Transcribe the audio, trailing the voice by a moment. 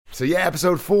So yeah,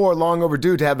 episode 4, long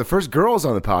overdue to have the first girls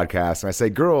on the podcast. And I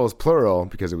say girls, plural,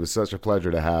 because it was such a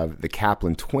pleasure to have the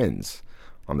Kaplan Twins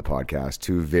on the podcast.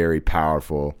 2 very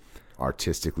powerful,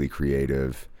 artistically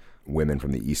creative women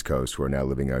from the East Coast who are now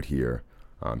living out here.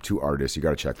 2 artists. You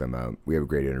got to check them out. We have a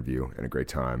great interview and a great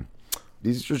time.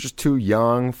 These are just 2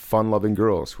 young, fun-loving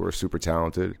girls who are super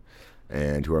talented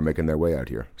and who are making their way out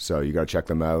here. So you got to check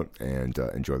them out and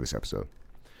enjoy this episode.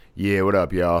 Yeah, what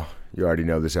up, y'all? You already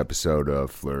know this episode of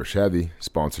Flourish Heavvy,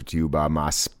 sponsored to you by my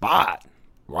spot,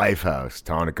 Lifehouse,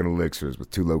 tonic and elixirs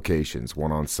with 2 locations,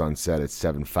 one on Sunset at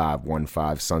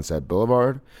 7515 Sunset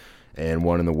Boulevard and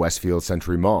one in the Westfield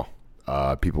Century Mall.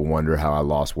 People wonder how I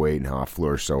lost weight and how I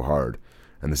flourished so hard,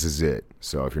 and this is it.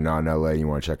 So if you're not in LA and you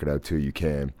want to check it out too, you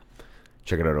can.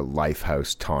 Check it out at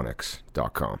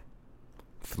lifehousetonics.com.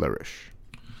 Flourish.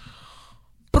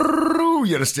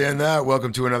 You understand that?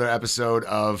 Welcome to another episode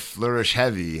of Flourish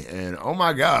Heavvy. And oh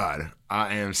my God,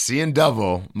 I am seeing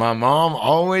double. My mom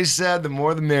always said the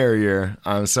more the merrier.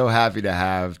 I'm so happy to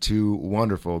have 2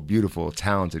 wonderful, beautiful,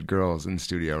 talented girls in the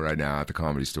studio right now at the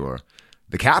Comedy Store.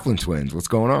 The Kaplan Twins. What's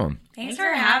going on? Thanks for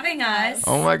having us.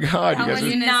 Oh my God. That was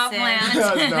not planned.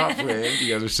 That was not planned.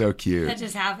 You guys are so cute. That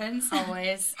just happens.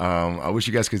 Always. I wish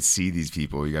you guys could see these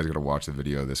people. You guys got to watch the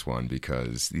video of this one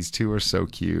because these 2 are so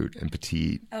cute and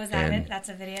petite. Oh, is that it? That's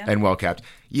a video? And well kept.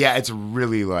 Yeah, it's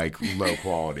really like low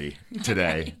quality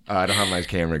today. I don't have my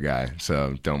camera guy,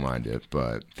 so don't mind it.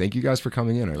 But thank you guys for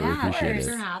coming in. I really appreciate it. Thanks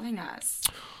for having us.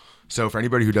 So for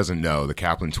anybody who doesn't know, the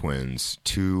Kaplan Twins,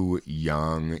 2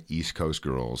 young East Coast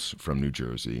girls from New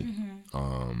Jersey,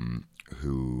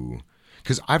 who,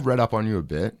 because I've read up on you a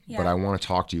bit, but I want to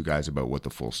talk to you guys about what the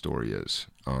full story is.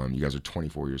 You guys are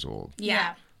 24 years old.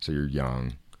 Yeah. So you're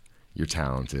young, you're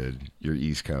talented, you're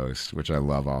East Coast, which I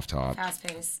love off top. Fast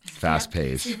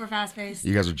paced. Super fast paced.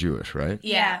 You guys are Jewish, right?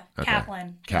 Yeah. Okay.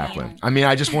 Kaplan. Kaplan. I mean,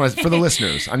 I just want to, for the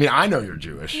listeners, I mean, I know you're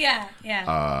Jewish.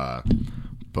 Yeah.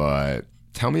 But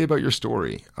tell me about your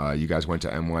story. You guys went to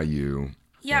NYU.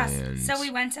 Yes. So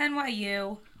we went to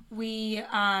NYU. We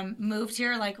moved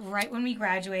here like right when we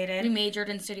graduated. We majored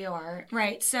in studio art.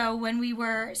 Right. So when we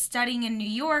were studying in New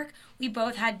York, we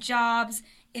both had jobs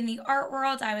in the art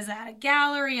world. I was at a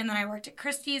gallery, and then I worked at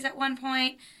Christie's at one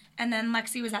point, and then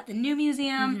Lexi was at the New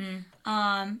Museum.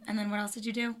 And then what else did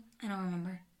you do? I don't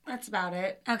remember. That's about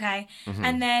it. Okay.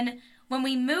 And then when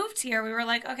we moved here, we were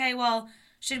like, okay, well,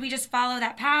 should we just follow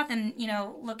that path and, you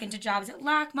know, look into jobs at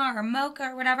LACMA or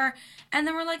MoCA or whatever? And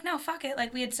then we're like, no, fuck it.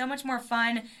 Like, we had so much more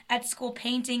fun at school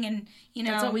painting and, you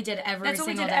know. That's what we did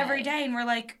every day. And we're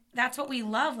like, that's what we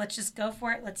love. Let's just go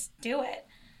for it. Let's do it.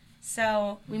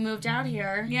 So we moved out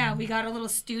here. Yeah, we got a little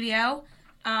studio.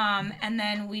 And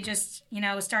then we just, you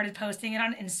know, started posting it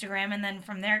on Instagram. And then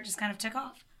from there, it just kind of took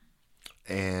off.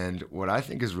 And what I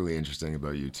think is really interesting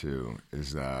about you, too,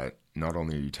 is that not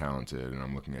only are you talented, and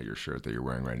I'm looking at your shirt that you're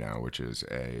wearing right now, which is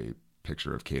a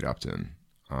picture of Kate Upton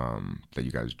that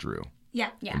you guys drew.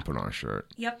 Yeah. And put on a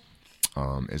shirt. Yep.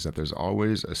 Is that there's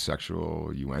always a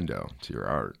sexual innuendo to your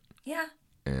art. Yeah.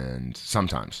 And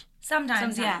sometimes.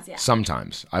 Yeah.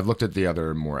 Sometimes. I've looked at the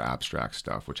other more abstract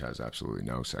stuff, which has absolutely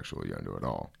no sexual innuendo at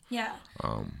all. Yeah.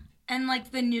 And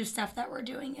like the new stuff that we're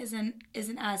doing isn't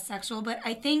as sexual, but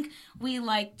I think we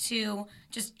like to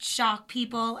just shock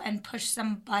people and push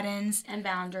some buttons and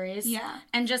boundaries. Yeah.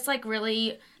 And just like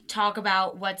really talk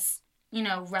about what's, you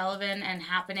know, relevant and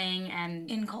happening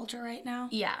and in culture right now.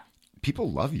 Yeah.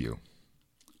 People love you.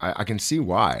 I can see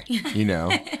why, you know.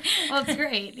 Well, it's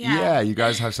great. Yeah. Yeah, you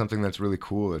guys have something that's really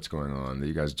cool that's going on that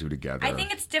you guys do together. I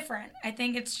think it's different. I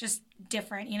think it's just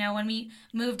different. You know, when we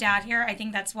moved out here, I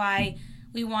think that's why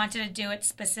we wanted to do it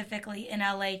specifically in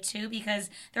LA too,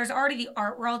 because there's already the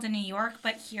art world in New York,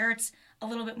 but here it's a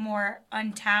little bit more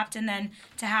untapped. And then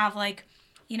to have like,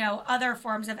 you know, other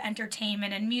forms of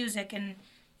entertainment and music and,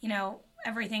 you know,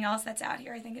 everything else that's out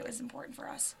here, I think it was important for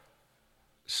us.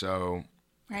 So,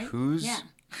 right? Who's... Yeah.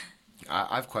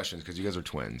 I have questions because you guys are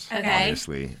twins, okay.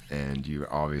 Obviously, and you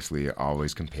obviously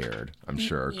always compared, I'm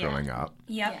sure, growing up.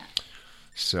 Yep. Yeah.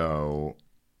 So,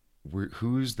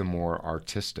 who's the more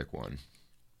artistic one?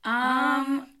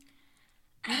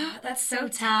 That's so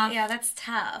tough. Yeah, that's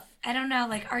tough. I don't know,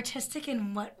 like artistic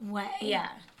in what way? Yeah.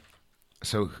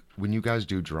 So, when you guys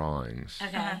do drawings,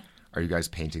 okay. Are you guys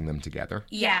painting them together?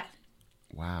 Yeah.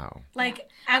 Wow. Like,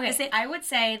 okay, I would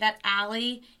say that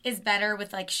Allie is better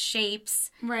with, like, shapes.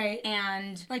 Right.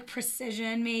 And... like,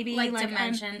 precision, maybe. Like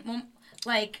dimension. Well,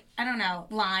 like, I don't know,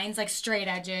 lines, like, straight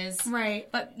edges. Right.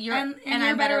 But you're... And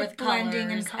I'm better with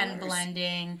blending and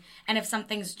blending. And if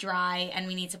something's dry and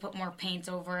we need to put more paint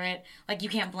over it, like, you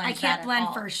can't blend that I can't blend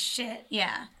all. for shit.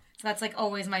 Yeah. So that's like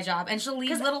always my job. And she'll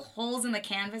leave little holes in the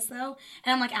canvas though.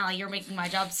 And I'm like, Allie, you're making my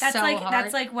job so hard.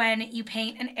 That's like when you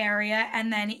paint an area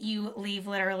and then you leave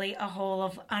literally a whole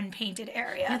of unpainted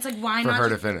area. And it's like, why For not? her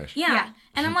to finish. Yeah.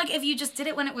 And I'm like, if you just did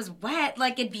it when it was wet,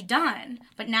 like it'd be done.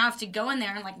 But now I have to go in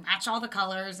there and like match all the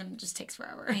colors and it just takes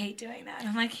forever. I hate doing that.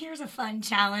 I'm like, here's a fun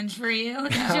challenge for you.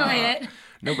 Enjoy it.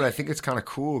 No, but I think it's kind of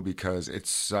cool because it's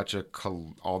such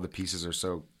all the pieces are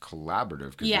so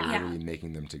collaborative because you're really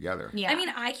making them together. Yeah. I mean,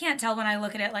 I can't tell when I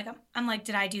look at it. Like, I'm like,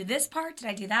 did I do this part? Did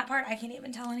I do that part? I can't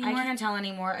even tell anymore. I can't tell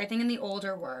anymore. I think in the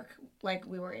older work, like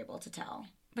we were able to tell.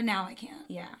 But now I can't.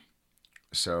 Yeah.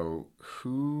 So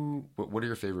what are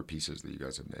your favorite pieces that you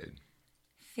guys have made?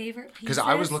 Favorite pieces? Because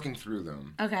I was looking through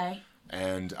them. Okay.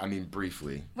 And I mean,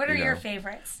 briefly. What are your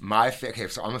favorites? Okay,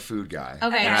 so I'm a food guy.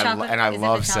 Okay, and I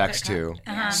love sex cup? too.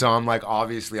 Uh-huh. So I'm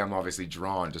obviously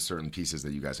drawn to certain pieces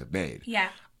that you guys have made. Yeah.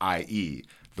 I.e.,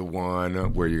 the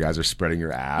one where you guys are spreading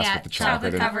your ass with the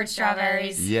chocolate. Chocolate-covered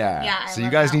strawberries. Yeah. Yeah, So you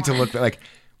guys need to look like,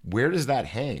 where does that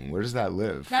hang? Where does that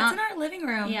live? That's in our living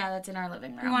room. Yeah, that's in our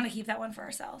living room. We want to keep that one for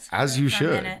ourselves. As you for a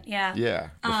should. minute. Yeah. Yeah.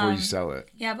 Before you sell it.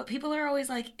 Yeah, but people are always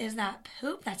like, is that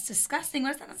poop? That's disgusting.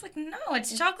 What is that? It's like, no,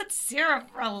 it's chocolate syrup.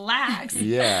 Relax.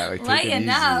 Yeah. Like, take Light it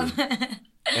enough. easy.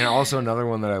 And also another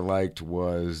one that I liked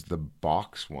was the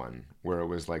box one, where it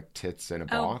was like tits in a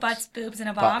box. Oh, butts, boobs in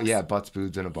a box. Butts,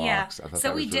 boobs in a box. Yeah. I thought So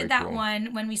that we was did really that cool.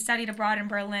 one when we studied abroad in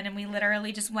Berlin, and we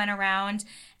literally just went around,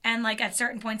 and like at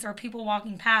certain points there were people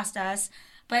walking past us,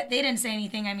 but they didn't say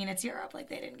anything. I mean, it's Europe. Like,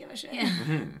 they didn't give a shit. Yeah.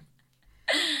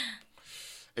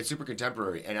 It's super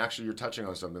contemporary, and actually you're touching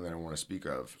on something that I want to speak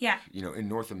of. Yeah. You know, in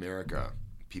North America,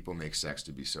 people make sex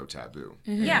to be so taboo.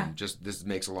 Mm-hmm. Yeah. And just this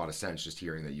makes a lot of sense just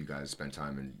hearing that you guys spend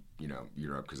time in,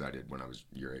 Europe, because I did when I was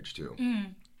your age too.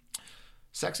 Mm.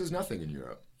 Sex is nothing in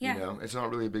Europe. Yeah. You know, it's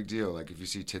not really a big deal. Like if you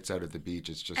see tits out at the beach,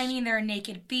 it's just. I mean, there are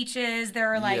naked beaches.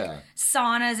 There are like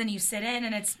saunas, and you sit in,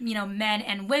 and it's men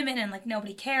and women, and like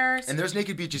nobody cares. And there's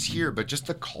naked beaches here, but just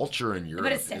the culture in Europe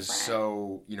it's is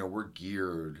so. We're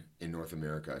geared in North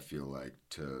America. I feel like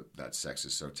to that sex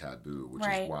is so taboo, which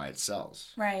is why it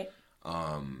sells. Right.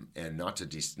 And not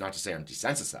to say I'm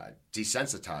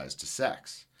desensitized to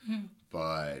sex. Mm-hmm.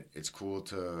 But it's cool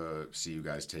to see you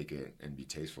guys take it and be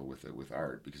tasteful with it with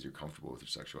art because you're comfortable with your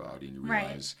sexuality and you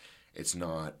realize it's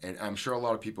not. And I'm sure a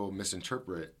lot of people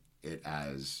misinterpret it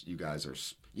as you guys are.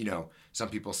 Some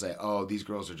people say, "Oh, these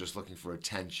girls are just looking for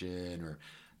attention," or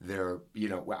they're.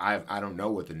 I don't know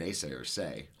what the naysayers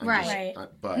say.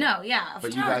 But no, yeah.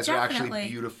 But you guys are actually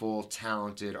beautiful,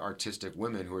 talented, artistic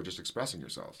women who are just expressing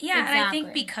yourselves. Yeah, exactly. And I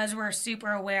think because we're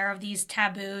super aware of these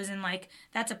taboos and like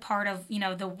that's a part of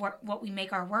what we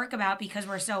make our work about, because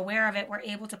we're so aware of it, we're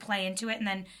able to play into it and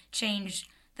then change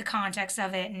the context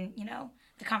of it and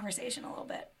the conversation a little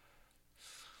bit.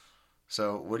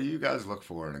 So, what do you guys look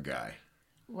for in a guy?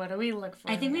 What do we look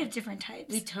for? I think we have different types.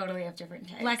 We totally have different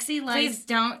types. Lexi likes. Please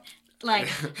don't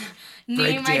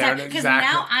name my type, because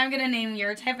now I'm gonna name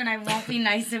your type and I won't be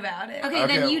nice about it. Okay,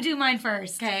 then you do mine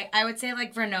first. Okay, I would say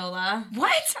like granola.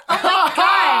 What? Oh my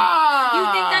god!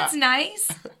 You think that's nice?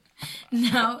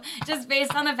 No, just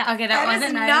based on the fact. Okay, that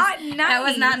wasn't nice. Not nice. That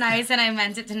was not nice, and I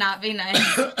meant it to not be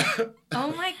nice.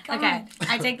 Oh my god. Okay,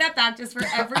 I take that back just for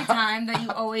every time that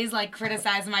you always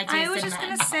criticize my taste in men. I was just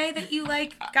gonna say that you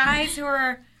like guys who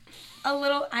are a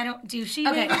little. I don't douchey.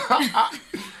 Okay.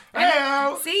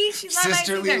 Hello. See, she's not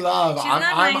sisterly nice either. love. She's not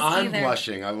nice I'm either.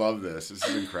 blushing. I love this. This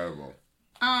is incredible.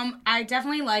 I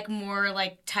definitely like more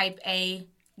type A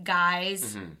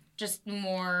guys. Mm-hmm. Just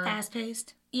more fast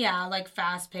paced. Yeah,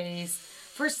 fast paced.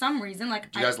 For some reason,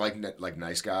 do you guys like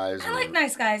nice guys? I like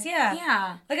nice guys. Yeah.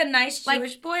 Yeah. Like a nice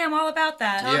Jewish boy. I'm all about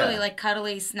that. Totally,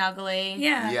 cuddly, snuggly.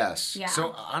 Yeah. Yes. Yeah.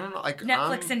 So I don't know,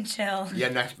 Netflix and chill. Yeah,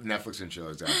 Netflix and chill.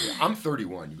 Exactly. I'm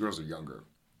 31. You girls are younger.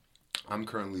 I'm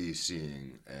currently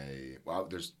seeing and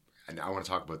I want to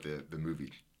talk about the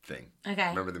movie thing. Okay.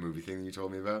 Remember the movie thing that you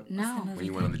told me about? No. When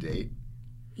you went on the date?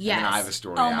 Yes. And then I have a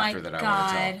story after that I want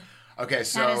to tell. Okay,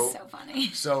 so that is so funny.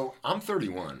 So I'm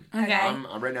 31. Okay. I'm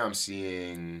right now I'm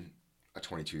seeing a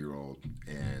 22-year-old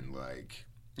and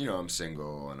I'm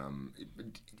single and I'm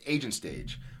age and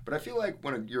stage. But I feel like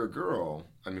when you're a girl,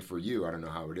 I mean for you, I don't know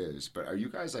how it is, but are you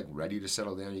guys ready to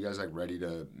settle down? Are you guys ready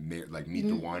to meet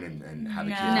the one and have a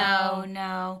kid?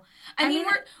 No. I mean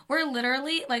we're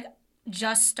literally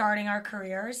just starting our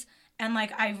careers, and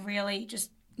I really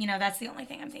just that's the only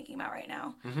thing I'm thinking about right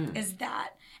now is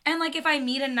that. And if I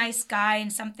meet a nice guy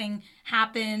and something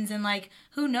happens and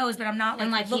who knows, but I'm not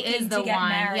looking he is the to get one.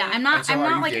 married. Yeah, I'm not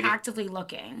dating? actively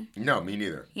looking. No, me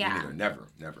neither. Yeah. Me neither.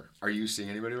 Never. Are you seeing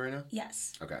anybody right now?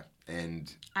 Yes. Okay.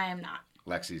 And I am not.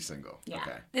 Lexi's single. Yeah.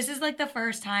 Okay. This is like the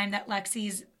first time that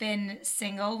Lexi's been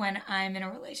single when I'm in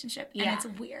a relationship. And Yeah. it's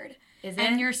weird. Is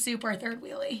And it? you're super third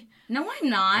wheelie. No, I'm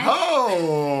not.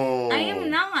 Oh! I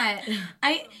am not.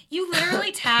 You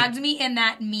literally tagged me in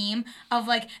that meme of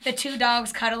like the two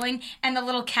dogs cuddling and the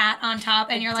little cat on top,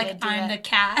 and you're like, did do I'm it. the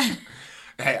cat.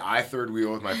 Hey, I third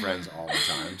wheel with my friends all the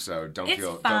time, so don't It's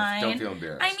feel fine. don't feel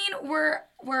embarrassed. I mean,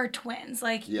 we're twins.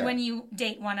 Like Yeah. when you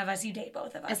date one of us, you date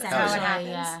both of us. That's how it Essentially, happens.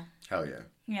 yeah. Hell yeah,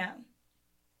 Yeah.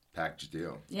 package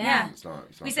deal. Yeah. It's not.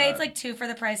 We say it's bad. like 2 for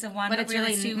the price of one, But it's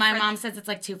really really, two my for- mom says it's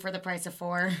like 2 for the price of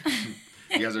 4.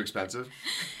 You guys are expensive.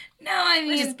 No, I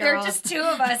mean just they're girls. just 2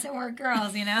 of us and we're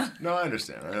girls, you know. No, I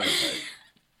understand. I know the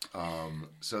type.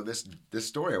 So this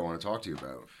story I want to talk to you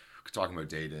about, talking about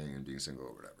dating and being single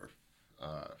or whatever.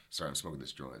 Sorry, I'm smoking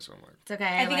this joint, so I'm like, It's okay.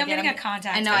 I think like I'm getting it. a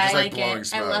contact. I know. I'm I just like blowing it.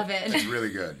 smoke. I love it. It's really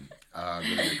good.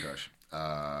 Really good kush.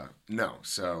 No,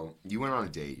 so you went on a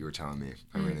date. You were telling me.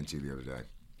 I ran into you the other day.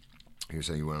 You were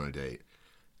saying you went on a date,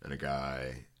 and a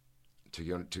guy took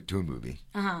you to a movie.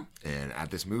 Uh-huh. And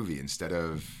at this movie, instead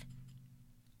of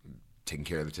taking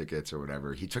care of the tickets or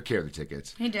whatever, he took care of the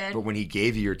tickets. He did. But when he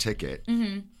gave you your ticket,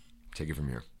 take it from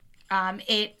here.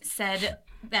 It said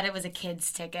that it was a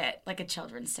kid's ticket, like a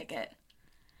children's ticket.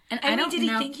 And I mean, don't did he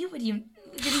know. think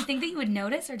that you would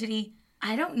notice, or did he?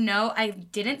 I don't know. I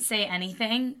didn't say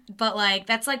anything, but like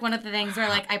that's like one of the things where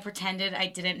like I pretended I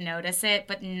didn't notice it,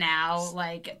 but now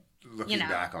like Looking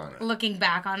back on it. looking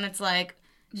back on it's like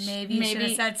Maybe you should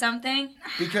have said something.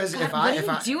 Because if what I do if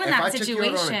you I do in if that I took you out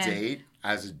on a situation? date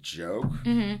as a joke,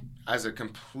 as a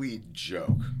complete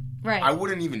joke, right. I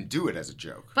wouldn't even do it as a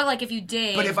joke. But like if you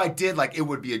did, But if I did, like, it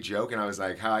would be a joke, and I was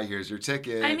like, "Hi, here's your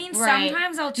ticket." I mean, Right.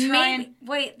 sometimes I'll try and.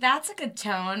 wait, that's a good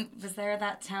tone. Was there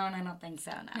that tone? I don't think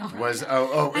so. No. was I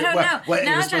don't know. what? It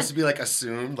Now was I'm supposed to be like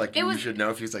assumed, like you was- should know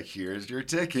if he was like, "Here's your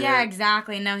ticket." Yeah,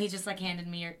 exactly. No, he just like handed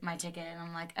me my ticket, and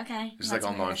I'm like, okay. Just like that's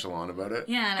all weird. nonchalant about it.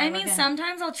 Yeah. And I I'm mean, like,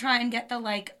 sometimes I'll try and get the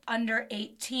like under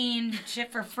 18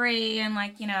 shit for free, and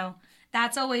like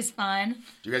that's always fun.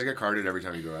 Do you guys get carded every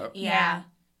time you go out? Yeah.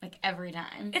 Like every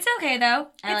time. It's okay though.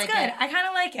 I It's like good. it. I kind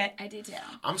of like it. I do too.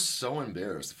 I'm so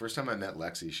embarrassed. The first time I met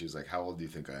Lexi, she was like, "How old do you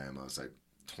think I am?" I was like,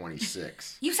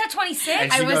 26. You said 26.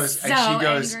 And I she was goes, so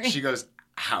angry. she goes,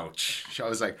 ouch. I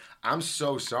was like, I'm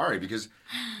so sorry because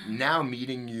now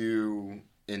meeting you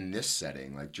in this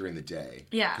setting, like during the day.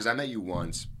 Yeah. Because I met you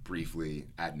once briefly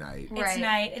at night. It's Right.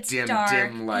 night. It's Dim dark.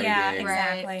 lighting. Yeah, Right.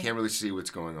 exactly. Can't really see what's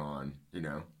going on, you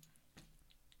know?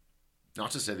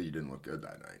 Not to say that you didn't look good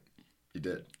that night. You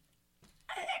did.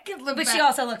 I could look But back. she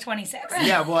also looked 26.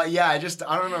 Yeah, well, yeah, I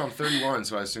don't know. I'm 31,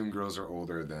 so I assume girls are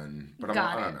older than. But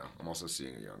Got I don't it. know. I'm also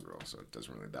seeing a young girl, so it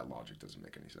doesn't really. That logic doesn't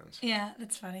make any sense. Yeah,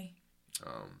 that's funny.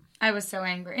 I was so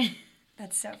angry.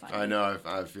 That's so funny. I know.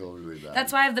 I feel really bad.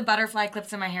 That's why I have the butterfly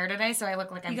clips in my hair today, so I look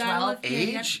like I'm You gotta 12. look-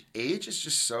 Yeah, Age is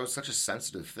just such a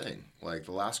sensitive thing. Like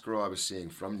the last girl I was seeing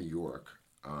from New York,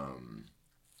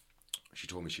 she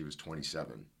told me she was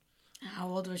 27, How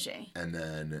old was she? and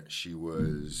then she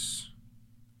was,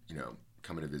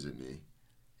 coming to visit me,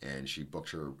 and she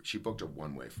booked a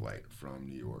one-way flight from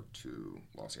New York to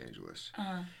Los Angeles.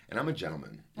 And I'm a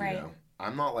gentleman, Right. you know.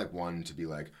 I'm not like one to be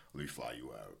like, let me fly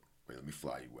you out. Wait, let me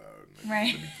fly you out. Like,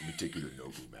 Right. Let me take you to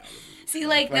Nobu, Malibu. See,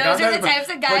 like, Like, those I'm are the not- types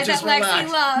of but guys that just Lexi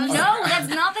relax. loves. No, that's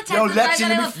not the type Yo, of guy Lexi, that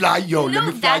let I me love. fly you. No, Let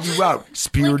me fly that's you out.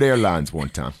 Spirit Airlines one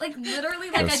time. Like literally,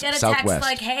 like I get a text Southwest.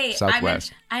 like, "Hey,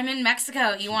 Southwest. I'm in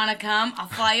Mexico. You want to come? I'll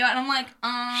fly you out." And I'm like,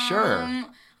 Sure.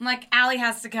 I'm like, Allie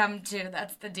has to come too.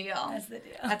 That's the deal. That's the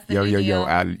deal. That's the Yo, new deal.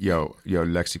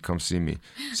 Lexi, come see me.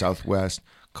 Southwest,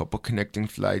 couple connecting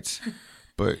flights,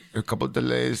 but a couple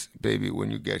delays, baby,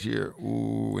 when you get here.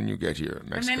 Ooh, when you get here, I'm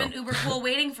Mexico. in an Uber pool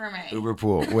waiting for me. Uber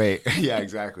pool. Wait, yeah,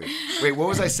 exactly. Wait, what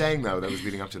was I saying, though, that was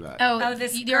leading up to that? Oh,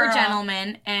 this you're girl. a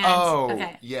gentleman, and Oh,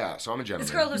 yeah, so I'm a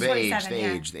gentleman. girl was the 27,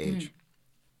 yeah. age.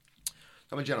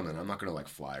 So I'm a gentleman. I'm not going to, like,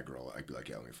 fly a girl. I'd be like,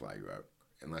 yeah, let me fly you out.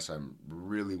 Unless I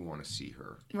really want to see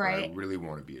her. Or Right. I really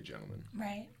want to be a gentleman.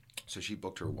 Right. So she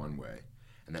booked her one way.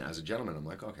 And then as a gentleman, I'm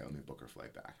like, okay, let me book her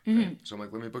flight back. Mm-hmm. Right? So I'm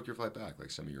like, let me book your flight back.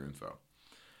 Like, send me your info.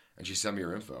 And she sent me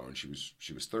her info, and she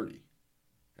was 30.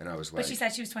 And I was like... But she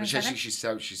said she was but 27? She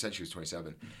said she was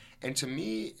 27. And to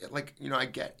me, like, I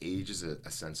get age is a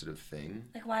sensitive thing.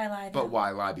 Like, why lie? But why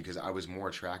lie? Because I was more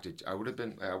attracted... I'm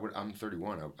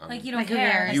 31. Like, you don't Like, who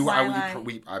care. cares? Like, why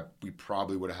lie? We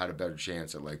probably would have had a better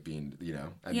chance at, like, being,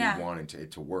 and Yeah. me wanting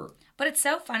it to work. But it's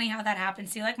so funny how that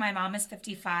happens. See, like, my mom is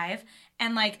 55,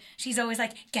 and, like, she's always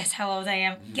like, guess how old I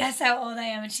am? Guess how old I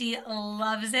am? And she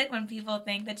loves it when people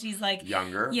think that she's, like...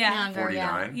 Younger? Yeah. Younger,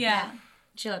 49? Yeah.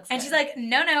 She looks And good. she's like,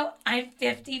 no, I'm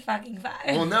 50 fucking 5.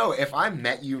 Well, no, if I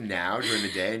met you now during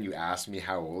the day and you asked me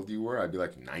how old you were, I'd be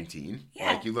like 19.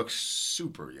 Yeah. Like, you look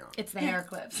super young. It's the hair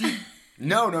clips.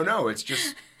 No. It's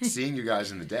just seeing you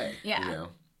guys in the day. Yeah. You know?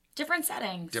 Different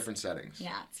settings. Different settings.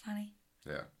 Yeah. It's funny.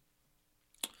 Yeah.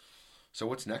 So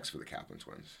what's next for the Kaplan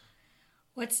Twins?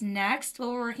 What's next?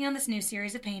 Well, we're working on this new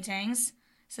series of paintings.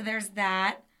 So there's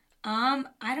that.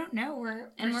 I don't know. We're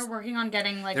working on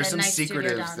getting like There's a some nice studio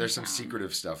secretive. downtown. There's some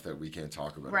secretive stuff that we can't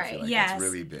talk about. I Right. feel like Yes. it's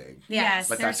really big. Yes,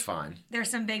 But there's- that's fine. There's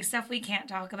some big stuff we can't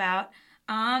talk about.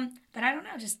 But I don't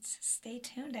know. Just stay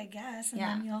tuned, I guess. And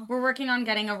then you'll... We're working on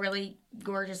getting a really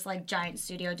gorgeous like giant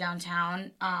studio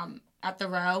downtown at the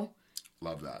Row,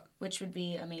 Love that. which would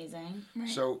be amazing.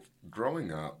 So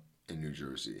growing up in New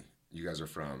Jersey, you guys are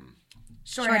from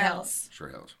Short Hills.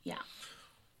 Short Hills. Yeah.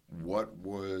 What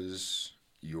was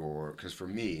your? Because for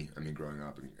me, I mean, growing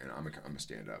up, and I'm a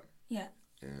stand-up, Yeah.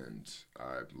 and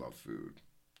I love food.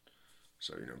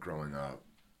 So growing up,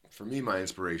 for me, my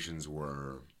inspirations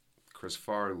were Chris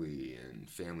Farley and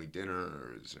family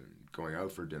dinners and going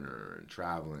out for dinner and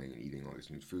traveling and eating all these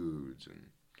new foods and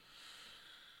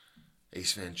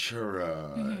Ace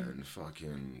Ventura and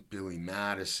fucking Billy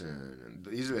Madison. And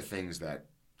these are the things that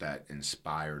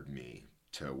inspired me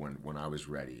to when I was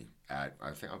ready. I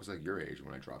think I was like your age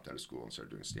when I dropped out of school and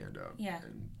started doing stand-up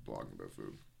and blogging about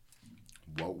food.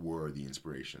 What were the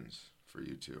inspirations for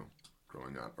you two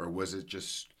growing up? Or was it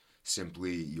just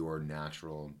simply your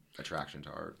natural attraction to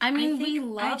art? I mean, think we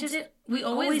loved it. We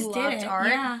always did loved it, art.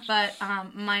 yeah. But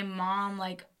my mom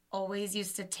like always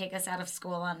used to take us out of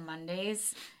school on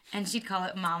Mondays, and she'd call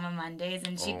it Mama Mondays,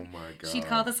 and Oh my God. she'd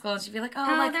call the school and she'd be like, Oh,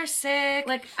 like they're sick.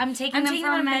 like I'm taking them for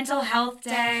them a on mental health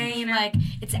day, you know? like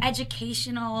it's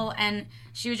educational, and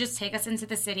she would just take us into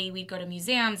the city. We'd go to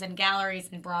museums and galleries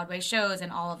and Broadway shows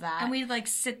and all of that. And we'd like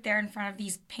sit there in front of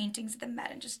these paintings at the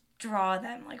Met and just draw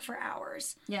them like for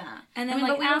hours. yeah, And then I mean,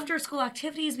 like but we after school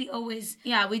activities, we always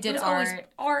we it did was art. always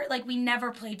art. Like we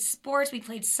never played sports. We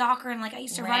played soccer, and like I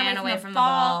used to run Ran away away from from the the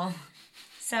ball. ball.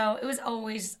 So it was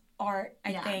always art. I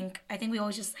Yeah. think we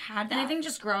always just had that. And I think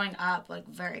just growing up, like,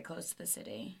 very close to the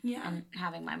city. Yeah. And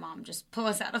having my mom just pull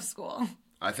us out of school.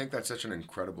 I think that's such an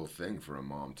incredible thing for a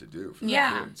mom to do for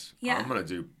Yeah. their kids. Yeah. I'm going to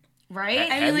do Right?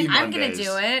 He- I mean, like, heavy I'm going to Mondays.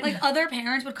 do it. like other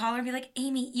parents would call her and be like,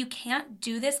 "Amy, you can't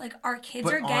do this. Like our kids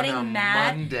but are getting on a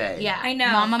mad." Monday. yeah. I know.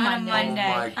 Mama on Monday. a Monday.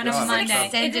 Oh my on a God, Monday.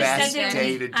 that's the It just best said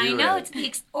day to do I know it.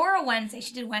 it's or a Wednesday.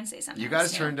 She did Wednesday sometimes. You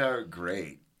guys too. turned out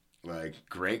great. Like,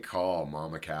 great call,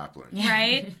 Mama Kaplan.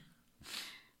 right.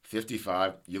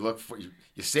 55. You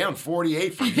sound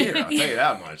 48 from here. I'll tell you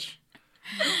that much.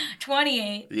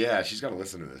 28. Yeah, she's got to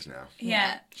listen to this now.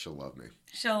 Yeah. She'll love me.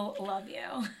 She'll love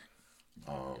you.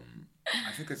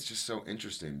 I think it's just so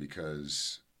interesting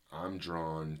because I'm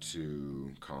drawn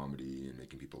to comedy and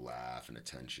making people laugh and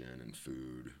attention and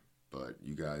food, but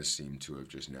you guys seem to have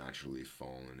just naturally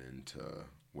fallen into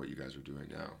what you guys are doing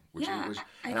now. Yeah,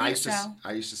 I and think so.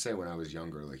 I used to say when I was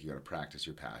younger, like, you got to practice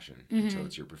your passion until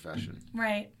it's your profession.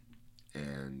 Right.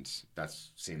 And that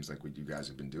seems like what you guys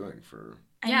have been doing for...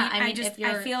 Yeah, I mean,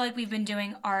 I feel like we've been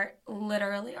doing art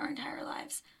literally our entire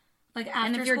lives. Like after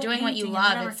And if you're school doing what you painting and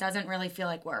love, whatever. it doesn't really feel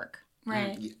like work.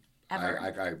 Right. Yeah, Ever.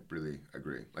 I really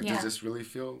agree. Like, Yeah. does this really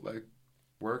feel like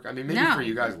work? I mean, maybe No. for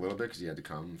you guys a little bit because you had to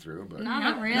come through, but...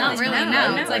 Not really. Not really, No,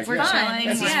 no. no, It's like it's we're fun. chilling,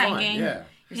 It's we're just fun, thinking. yeah.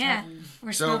 Yeah.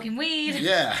 We're So- smoking weed.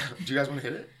 Yeah. Do you guys want to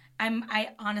hit it? I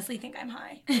honestly think I'm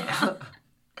high. I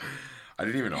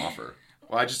didn't even offer.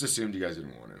 Well, I just assumed you guys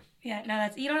didn't want to. Yeah, no,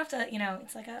 you don't have to,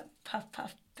 it's like a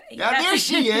puff. Yeah, there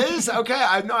she is. Okay,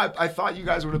 I thought you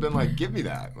guys would have been like, give me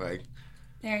that. Like,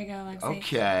 There you go, Lexi.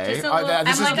 okay. Just a little-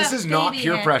 This I'm like is a not baby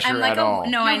peer hit. pressure I'm like at a- all.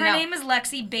 no, No, I her know. name is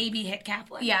Lexi Baby Hit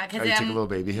Kaplan. Yeah, because Oh, you took a little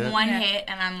baby hit? one Yeah. hit,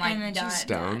 and I'm like And then she's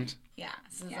done. Stoned? Yeah,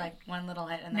 this is Yeah. like one little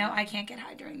hit, and then No, I can't get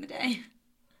high during the day.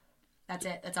 that's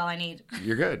it. That's all I need,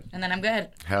 You're good. and then I'm good.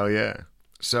 Hell yeah.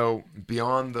 So,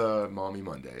 beyond the Mommy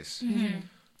Mondays, Mm-hmm.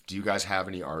 do you guys have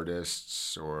any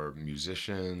artists or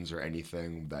musicians or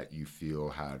anything that you feel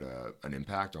had an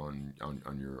impact on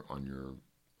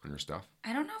your stuff?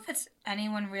 I don't know if it's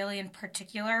anyone really in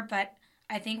particular, but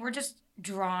I think we're just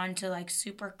drawn to like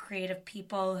super creative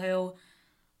people who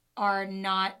are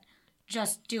not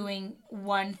just doing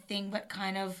one thing, but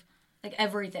kind of Like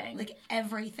everything. like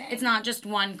everything. It's not just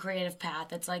one creative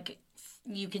path. It's like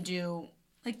you could do.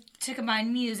 like to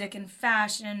combine music and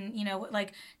fashion,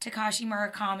 like Takashi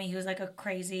Murakami, who's like a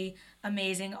crazy,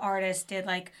 amazing artist, did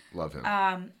like, Love him.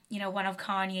 one of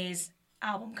Kanye's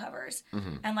album covers.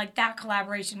 Mm-hmm. And like that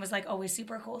collaboration was like always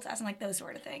super cool to us and like those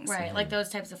sort of things. Right, like those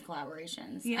types of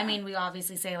collaborations. Yeah. I mean, we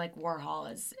obviously say like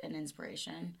Warhol is an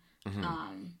inspiration.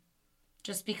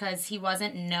 just because he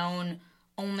wasn't known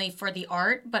only for the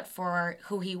art, but for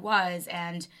who he was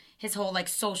and his whole like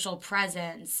social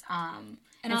presence.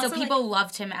 And so people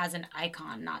loved him as an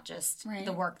icon, not just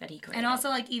the work that he created. And also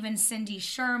like even Cindy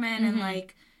Sherman and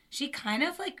like she kind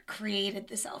of like created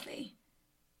the selfie.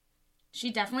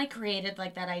 She definitely created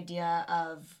like that idea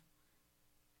of,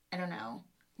 I don't know.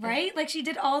 Right? Like she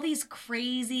did all these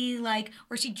crazy, like,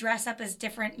 where she dressed up as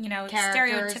different, you know,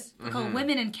 Characters. stereotypical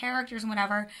women and characters and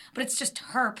whatever, but it's just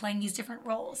her playing these different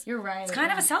roles. You're right. It's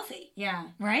kind of a selfie. Yeah.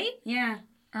 Right? Yeah.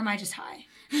 Or am I just high?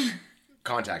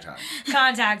 Contact high.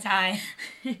 Contact high.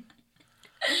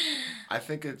 I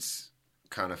think it's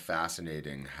kind of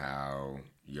fascinating how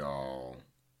y'all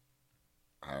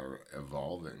are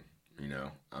evolving. You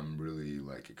know, I'm really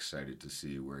like excited to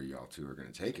see where y'all two are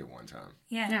going to take it one time.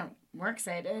 Yeah. No, we're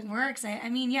excited. We're excited. I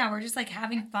mean, yeah, we're just like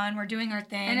having fun. We're doing our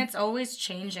thing. And it's always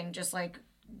changing, just like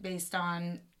based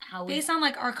on how we... Based on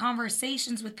like our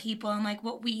conversations with people and like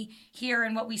what we hear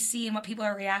and what we see and what people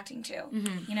are reacting to,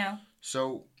 you know?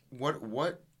 So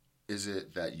what is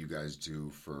it that you guys do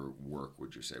for work,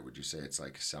 would you say? Would you say it's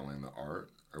like selling the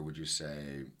art? Or would you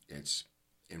say it's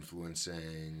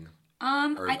influencing...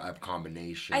 or a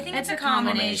combination? I think it's a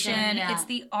combination. Yeah. It's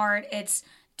the art. It's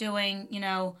doing, you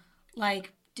know,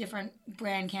 like different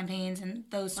brand campaigns and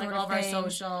those sort like all of of our things.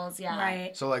 socials, yeah.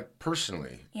 Right. So, like,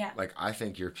 personally, Yeah. like, I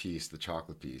think your piece, the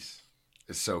chocolate piece,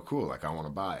 is so cool. Like, I want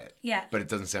to buy it. Yeah. But it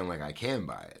doesn't sound like I can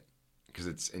buy it because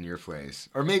it's in your place.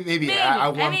 Or maybe.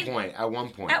 At one point. At one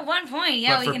point,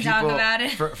 yeah, But we can talk about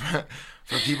it.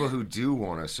 For people who do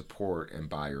want to support and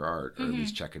buy your art, or at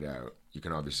least check it out, you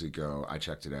can obviously go. I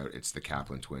checked it out. It's the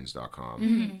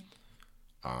KaplanTwins.com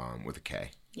with a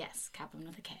K. Yes, Kaplan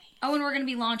with a K. Oh, and we're going to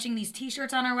be launching these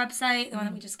T-shirts on our website, the one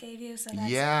that we just gave you. So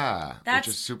Which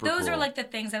is super cool. Those are like the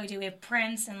things that we do. We have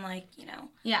prints and like, you know.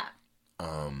 Yeah.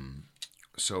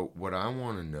 So what I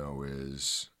want to know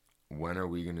is, when are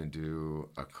we going to do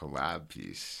a collab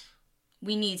piece?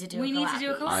 We need to do a collab. We need to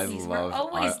do a collab piece. We're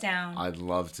always down. I'd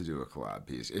love to do a collab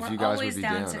piece. If We're you guys would always be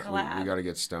down down, to collab. we got to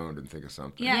get stoned and think of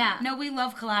something. Yeah. No, we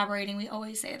love collaborating. We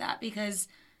always say that because,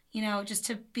 you know, just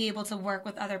to be able to work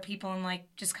with other people and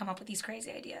like just come up with these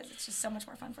crazy ideas. It's just so much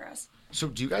more fun for us. So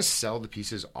do you guys sell the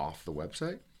pieces off the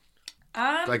website?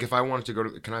 Like if I wanted to go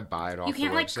to, can I buy it off the website? You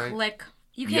can't like click.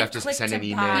 You have can't to click send to an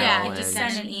email. buy. Yeah, you and- just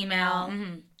send an email.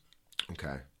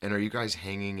 Okay. And are you guys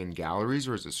hanging in galleries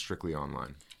or is it strictly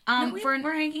online?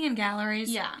 We're hanging in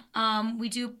galleries. Yeah. We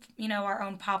do, you know, our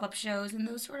own pop-up shows and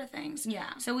those sort of things. Yeah.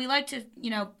 So we like to, you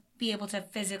know, be able to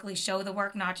physically show the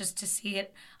work, not just to see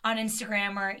it on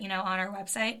Instagram or, you know, on our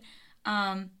website.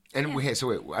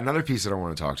 Wait, another piece that I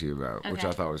want to talk to you about, which Okay.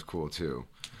 I thought was cool too,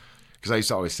 because I used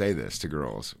to always say this to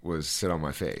girls, was sit on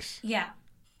my face. Yeah.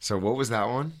 So what was that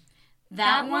one?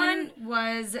 That one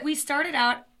was... We started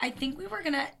out, I think we were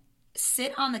going to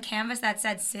sit on the canvas that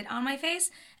said sit on my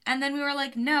face. And then we were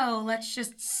like, no, let's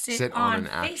just sit on an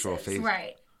faces. actual face.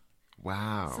 Right.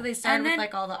 Wow. So they started with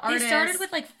like all the artists. They started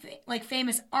with like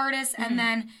famous artists, and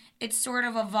then it sort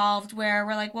of evolved where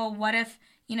we're like, well, what if,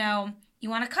 you know, you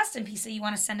want a custom piece, so you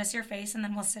want to send us your face, and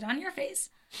then we'll sit on your face.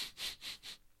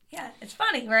 Yeah, it's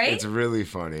funny, right? It's really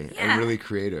funny and really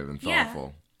creative and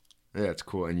thoughtful. Yeah, it's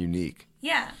cool and unique.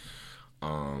 Yeah.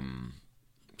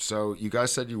 So you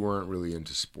guys said you weren't really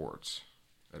into sports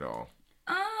at all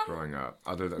growing up,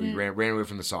 other than you ran away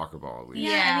from the soccer ball at least.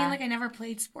 Yeah, I mean, like I never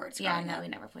played sports. Yeah, growing no, up. we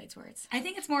never played sports. I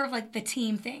think it's more of like the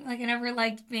team thing. Like I never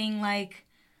liked being like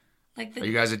the. Are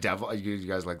you guys a devil? Are you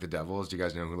guys like the Devils? Do you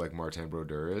guys know who like Martin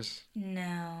Brodeur is?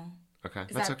 No. Okay,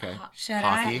 that's that okay. Should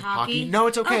Hockey, I? hockey. No,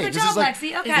 it's okay. Oh, good this job, is like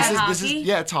Lexi. Okay. this is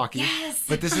yeah, it's hockey. Yes.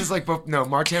 But this is like no,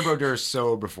 Martin Brodeur is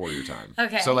so before your time.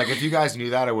 Okay. So like if you guys knew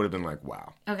that, I would have been like,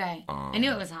 wow. Okay. I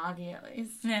knew it was hockey at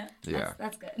least. Yeah. Yeah.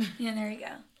 That's good. Yeah. There you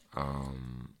go.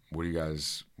 What are you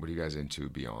guys into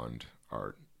beyond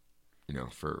art? You know,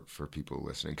 for people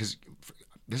listening, because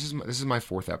this is my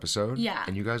fourth episode. Yeah.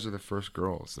 And you guys are the first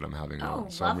girls that I'm having on,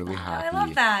 so love I'm really that. happy. I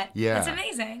love that. Yeah. It's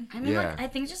amazing. I mean, Yeah. like, I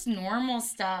think just normal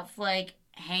stuff like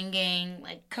hanging,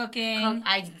 like Cooking.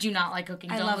 I do not like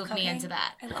cooking. I Don't love loop cooking. me into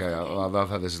that. I love Okay, I cooking. love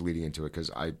how this is leading into it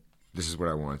because this is what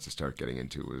I wanted to start getting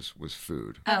into was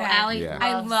food. Oh, Okay. Allie Yeah.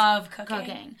 I loves love cooking.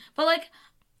 cooking. But like,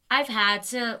 I've had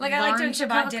to Like I like doing learn to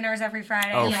Shabbat cook. dinners every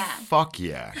Friday. Oh Yeah. fuck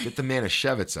yeah! Get the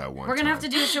Manischewitz out one We're gonna time. have to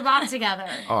do a Shabbat together.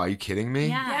 Oh, are you kidding me?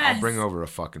 Yeah. Yes. I'll bring over a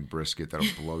fucking brisket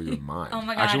that'll blow your mind. Oh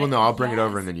my God, Actually, well, no, I'll bring it yes.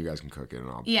 over and then you guys can cook it and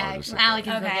I'll Yeah, just sit Allie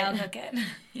there. can Okay, I'll cook cook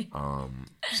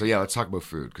it. So yeah, let's talk about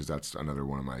food because that's another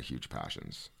one of my huge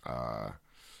passions. And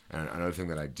another thing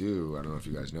that I do, I don't know if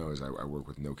you guys know, is I work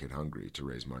with No Kid Hungry to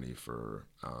raise money for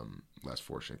less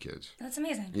fortunate kids. That's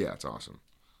amazing. Yeah, it's awesome.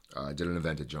 I did an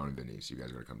event at John and Vinny's. You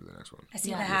guys got to come to the next one. I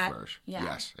see Yeah. the hat. Flourish. Yeah.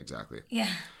 Yes, exactly. Yeah.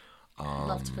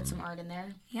 Love to put some art in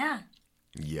there. Yeah.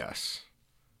 Yes.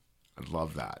 I'd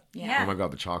love that. Yeah. Oh my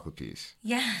God, the chocolate piece.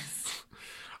 Yes.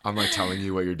 I'm like telling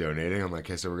you what you're donating. I'm like,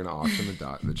 okay, so we're gonna auction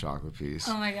the chocolate piece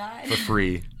Oh my God. for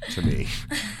free to me.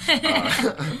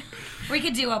 We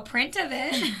could do a print of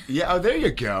it. Yeah. Oh, there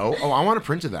you go. Oh, I want a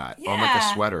print of that on like a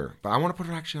Yeah. sweater, but I want to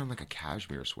put it actually on like a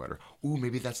cashmere sweater. Ooh,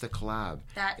 maybe that's the collab.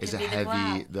 That is could a be the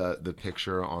heavy collab. the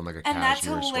picture on like a And that's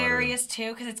cashmere hilarious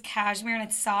too, because it's cashmere and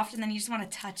it's soft, and then you just want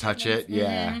to touch sweater. Touch it,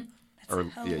 yeah. Mm-hmm. Or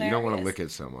yeah, you don't want to hilarious. lick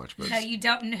it so much, but No, you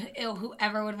don't know. Ew,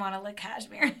 whoever would want to lick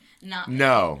cashmere? Not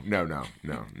no,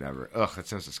 never. Ugh, that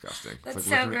sounds disgusting. It's That's like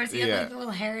so looking at- gross. You have like the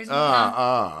little hairs.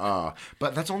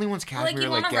 But that's only once cashmere like you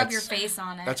want to gets. rub your face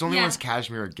on it. That's only Yeah. once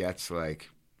cashmere gets like,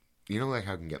 you know, like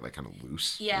how it can get like kind of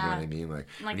loose. You know Yeah. what I mean? Like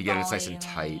when Like you get it, it's nice bally and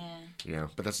and tight. yeah. You know,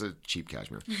 but that's a cheap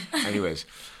cashmere. Anyways,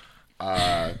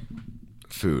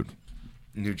 food,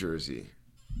 New Jersey.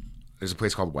 There's a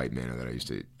place called White Manor that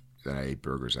I ate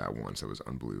burgers at once. That was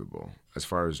unbelievable. As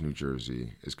far as New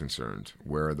Jersey is concerned,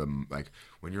 where are the like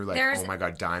when you're like, There's- oh my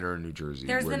God, diner in New Jersey.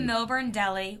 There's where the do you- Milburn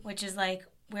Deli, which is like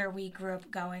where we grew up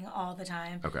going all the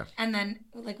time. Okay. And then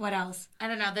like what else? I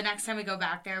don't know. The next time we go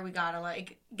back there, we gotta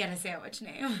like get a sandwich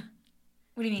name.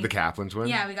 What do you mean? The Kaplan Twins.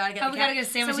 Yeah, we gotta get. Oh, we gotta get a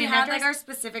sandwich So we named had after like us? our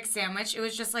specific sandwich. It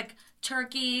was just like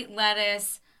turkey,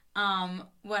 lettuce,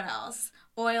 what else?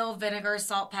 Oil, vinegar,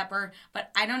 salt, pepper.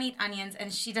 But I don't eat onions,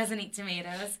 and she doesn't eat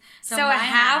tomatoes. So my a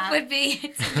half would be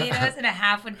tomatoes and a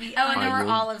half would be. Oh, and there Are were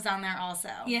you? olives on there also.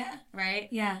 Yeah. Right.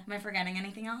 Yeah. Am I forgetting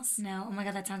anything else? No. Oh my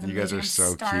God, that sounds You amazing. guys are I'm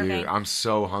so starving. cute. I'm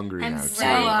so hungry I'm now. so too.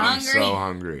 I'm hungry. so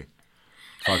hungry.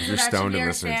 Fuck, So you're that should stoned be and our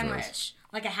listening to this. sandwich,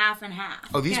 like a half and half.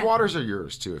 Oh, these Yeah. waters are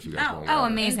yours too. If you guys Oh. want. Oh,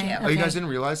 water. amazing. Thank you. Oh, you Okay. guys didn't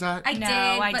realize that? I No, did.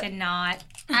 I but did not.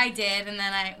 I did, and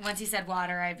then once he said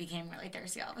water, I became really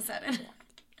thirsty all of a sudden.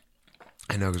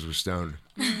 I know because we're stoned.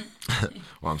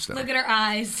 Well, I'm stoned. Look at her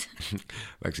eyes.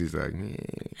 Lexi's like, "Meh."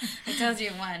 I told you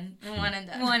one and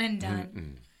done. One and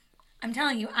done. I'm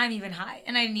telling you, I'm even high,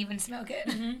 and I didn't even smoke it.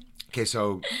 Okay,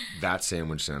 so that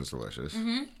sandwich sounds delicious.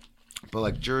 But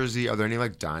like Jersey, are there any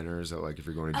like diners that like if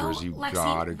you're going to Jersey, you Lexi,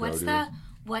 gotta go to?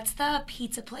 what's the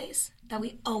pizza place that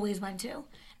we always went to?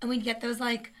 And we'd get those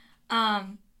like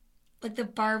the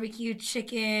barbecue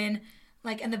chicken,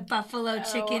 like and the buffalo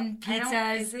chicken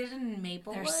pizzas. Is it in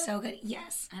Maplewood? They're so good.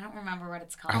 Yes. I don't remember what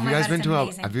it's called. Have Oh you my guys God, been it's to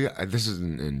amazing. have you? This is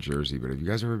in Jersey, but have you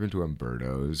guys ever been to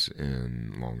Umberto's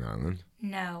in Long Island?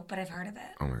 No, but I've heard of it.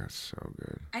 Oh my God, so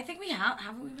good. I think we have.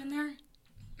 Haven't we been there?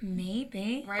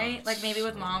 Maybe. Right? Like maybe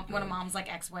with mom, one of mom's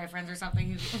like ex-boyfriends or something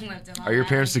who lived in. Long Are your Island.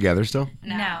 parents together still?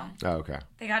 No. Oh, okay.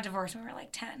 They got divorced when we were like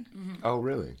 10. Oh,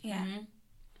 really? Yeah.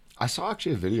 I saw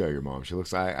actually a video of your mom. She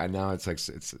looks. I now it's like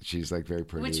she's like very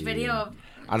pretty. Which video? and-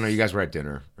 I don't know. You guys were at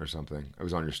dinner or something. It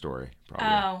was on your story, probably.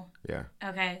 Oh, Yeah.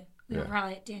 okay. We were Yeah.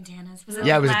 probably at Dantana's. Was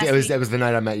Yeah, last it week? was the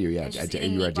night I met you. Yeah, And she's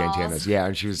eating you were at meatballs. Dantana's. Yeah,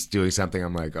 and she was doing something.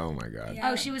 I'm like, oh my God.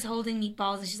 Oh, she was holding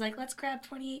meatballs and she's like, let's grab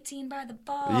 2018 by the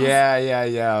balls.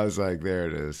 Yeah. I was like, there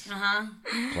it is.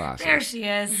 Classic. There she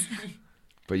is.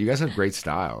 But you guys have great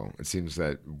style. It seems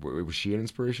that was she an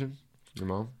inspiration? Your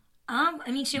mom?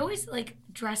 I mean, she always like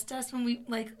dressed us when we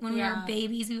were Yeah.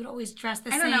 babies. We would always dress the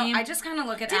I same. don't know. I just kind of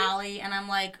look at Allie and I'm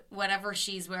like, whatever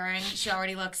she's wearing, she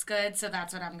already looks good, so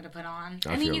that's what I'm gonna put on.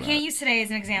 I mean, feel you that. can't use today as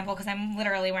an example because I'm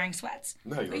literally wearing sweats.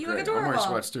 No, you you look adorable. I'm wearing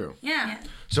sweats too. Yeah.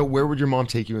 So where would your mom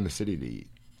take you in the city to eat?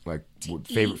 Like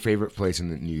eat? favorite place in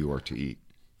New York to eat?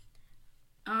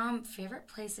 Favorite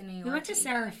place in New York. We went to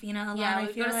Serafina a lot. Yeah, I we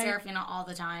go feel to like. Serafina all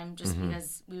the time, just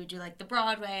because we would do like the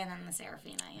Broadway and then the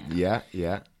Serafina. Yeah.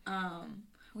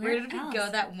 Where did we else?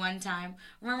 go that one time?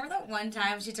 Remember that one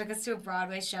time she took us to a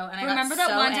Broadway show and I Remember got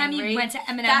that so one time angry? you went to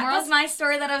M&M That World? was my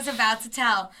story that I was about to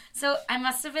tell. So I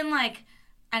must have been like,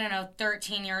 I don't know,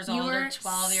 13 years You old were or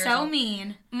 12 years so old.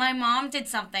 mean. My mom did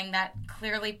something that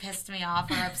clearly pissed me off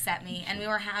or upset me, and we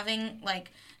were having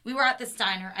we were at this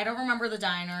diner. I don't remember the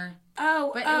diner.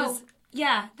 Oh, But it was-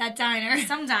 yeah, that diner.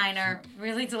 Some diner,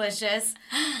 really delicious.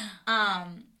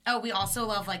 We also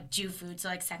love like Jew food, so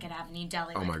like Second Avenue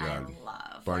Deli. Oh my God. I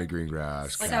love Barney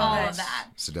Greengrass, like So all good. of that.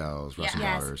 Siddell's, Russ and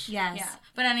Yes, Waters. yes. Yeah,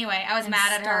 but anyway, I was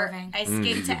mad at her. starving. I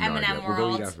escaped to You have no M&M idea. We'll go eat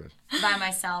World after this. by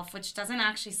myself, which doesn't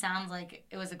actually sound like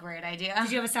it was a great idea.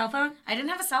 Did you have a cell phone? I didn't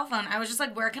have a cell phone. I was just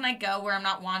like, where can I go where I'm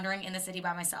not wandering in the city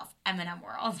by myself? M&M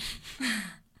World.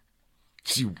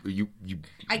 So you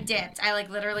I dipped. I like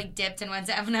literally dipped and went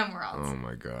to M&M World. oh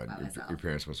my God, myself. your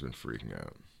parents must have been freaking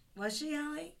out. Was she,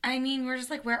 Allie? I mean, we're just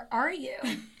like, where are you?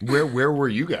 Where were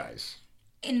you guys?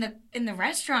 in the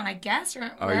restaurant, I guess.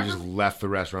 Or oh, you just left the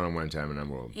restaurant and went to M&M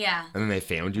World. Yeah. And then they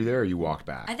found you there, or you walked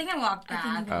back? I think I walked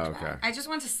back. Okay. I just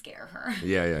wanted to scare her.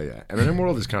 Yeah. M&M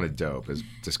World is kind of dope, as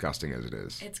disgusting as it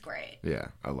is. It's great. Yeah,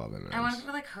 I love M&M's. I want to go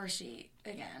to like Hershey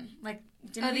again. Like,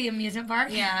 the amusement park?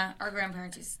 Yeah, our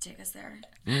grandparents used to take us there.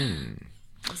 Mm.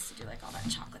 Used to do like all that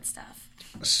chocolate stuff.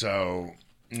 So,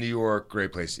 New York,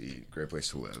 great place to eat, great place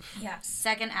to live. Yeah.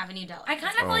 2nd Avenue Deli. I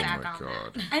kind of like. Oh my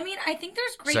God. I mean, I think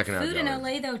there's great Second food in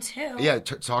Avenue. LA though too. Yeah,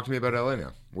 talk to me about LA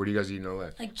now. Where do you guys eat in LA?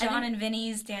 Like John and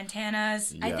Vinny's,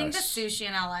 Dantana's. Yes. I think the sushi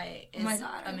in LA is my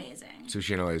God. amazing.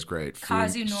 Sushi in LA is great.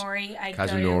 Kazunori, I go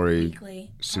to Kazunori,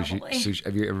 weekly. Sushi, Probably. sushi.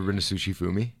 Have you ever been to Sushi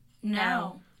Fumi?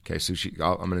 No. Okay, sushi.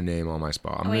 I'm gonna name all my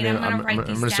spots. Wait, I'm gonna write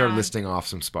these start down. listing off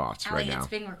some spots Allie, right now. it's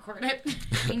being recorded.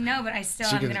 I know, but I still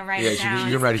She am can- gonna write yeah, it down.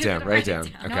 You can write it down. You're Write it gonna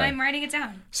down. write it Okay. No, I'm writing it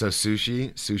down. So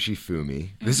sushi Fumi.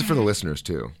 This is for the listeners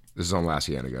too. This is on La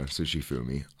Cienega. Sushi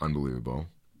Fumi, unbelievable.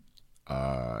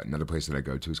 Another place that I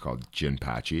go to is called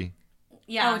Jinpachi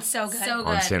Yeah. Oh, it's so good. So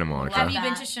on good. Santa Monica. Have you that.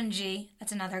 been to Shunji?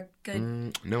 That's another good.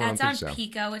 No, I don't That's think on so.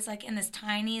 Pico. It's like in this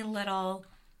tiny little.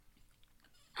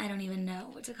 I don't even know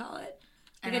what to call it.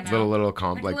 Like a Little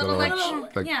comp, Like like a little, little,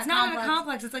 like yeah, It's not complex. a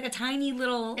complex. It's like a tiny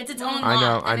little. It's its little- own I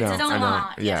know, lot. It's its own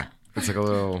lot. Yeah, it's like a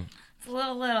little, It's a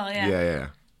little, yeah. yeah,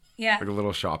 Yeah. like a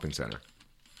little shopping center.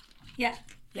 Yeah.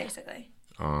 Basically.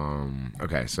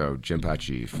 Okay, so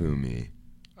Jinpachi, Fumi.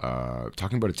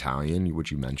 Talking about Italian,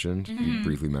 which you mentioned, you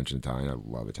briefly mentioned Italian. I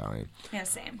love Italian. Yeah,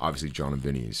 same. Obviously, John and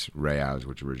Vinny's, Rayaz,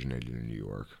 which originated in New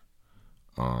York.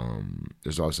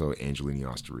 There's also Angelini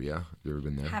Osteria. Have you ever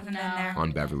been there? Haven't been there.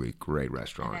 On Beverly, great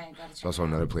restaurant. Okay, gotta There's check also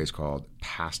another place called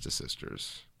Pasta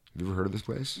Sisters. Have you ever heard of this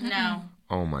place? No.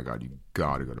 Oh my God, you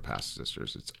gotta go to Pasta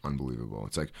Sisters. It's unbelievable.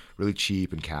 It's like really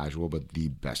cheap and casual, but the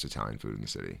best Italian food in the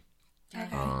city. Okay.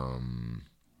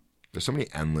 There's so many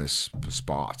endless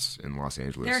spots in Los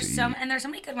Angeles. There's to some, eat. and there's so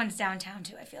many good ones downtown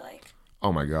too. I feel like.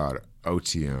 Oh my God,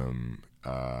 Otium.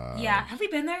 Yeah. Have we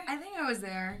been there? I think I was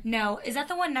there. No. Is that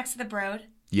the one next to the Broad?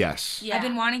 Yes. Yeah. I've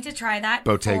been wanting to try that.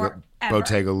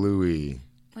 Bottega Louis,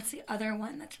 What's the other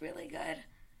one that's really good?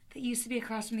 That used to be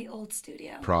across from the old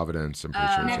studio. Providence. I'm pretty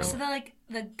sure. Next it's to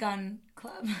the gun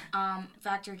club.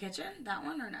 Factory Kitchen, that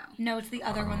one or no? No, it's the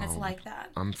other one that's like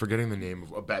that. I'm forgetting the name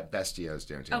of Bestia's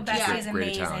downtown. Oh, Just Bessie great- is great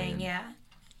amazing. Italian.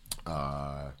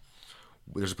 Yeah.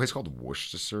 There's a place called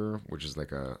Worcester, which is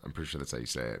like I'm pretty sure that's how you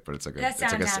say it, but it's like That's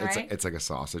downtown, right? it's like a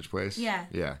sausage place. Yeah.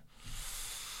 Yeah.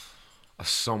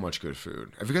 So much good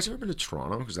food. Have you guys ever been to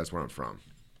Toronto? Because that's where I'm from.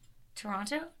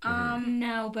 Toronto? Mm-hmm.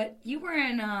 No, but you were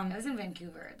in I was in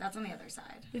Vancouver. That's on the other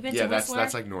side. We've been Yeah, to that's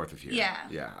Whistler. like north of here. Yeah.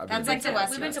 Yeah. I've That's been like to the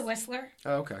west. We've been to Whistler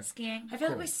Oh, okay. skiing. I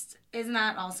feel like isn't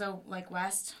that also like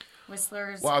west?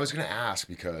 Whistler's. Well, I was gonna ask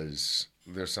because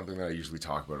there's something that I usually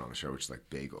talk about on the show, which is like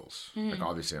bagels. Like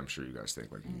obviously, I'm sure you guys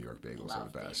think like New York bagels are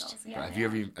Love the best. bagels, But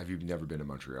have you never been to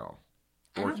Montreal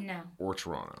No. or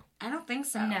Toronto? I don't think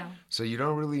so. No. So you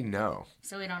don't really know.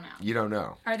 So we don't know. You don't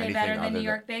know. Are they anything better than other New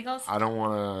York bagels? I don't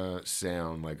want to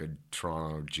sound like a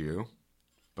Toronto Jew,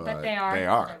 but they are. They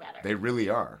are. They're better. They really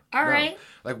are. All right.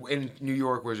 Like in New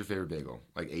York, where's your favorite bagel?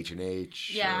 Like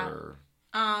H&H? Yeah. Or...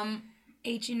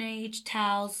 H&H,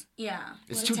 towels. Yeah.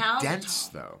 It's The too towels are dense,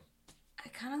 tall. though. I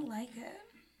kind of like it.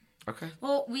 Okay.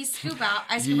 Well, we scoop out.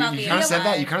 I You scoop out the kind of said that.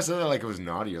 inside. You kind of said that like it was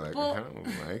naughty. You're like, Well- I kind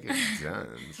of like it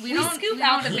dense. We don't scoop we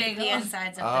out don't the eat the bagels.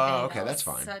 insides of the Oh, bagels. okay, that's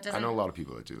fine. So it I doesn't, know a lot of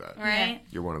people that do that. right?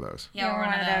 You're one of those. Yeah, we're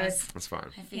one of those. That's fine.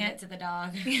 I feed Yeah. it to the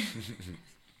dog.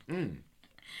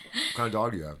 What kind of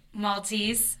dog do you have?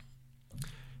 Maltese.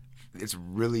 It's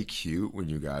really cute when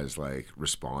you guys like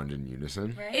respond in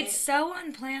unison. Right? It's so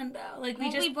unplanned though. Like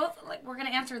we both like we're gonna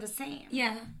answer the same.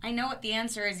 yeah. I know what the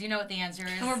answer is. You know what the answer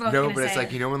is. And we're both No, gonna but it's say like,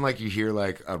 it. you know when like you hear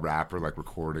like a rapper like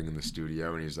recording in the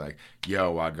studio and he's like,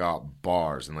 yo, I got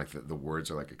bars, and like the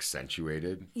words are like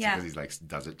accentuated. Yeah. Because he's like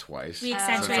does it twice. We So it's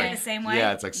accentuate like- it the same way.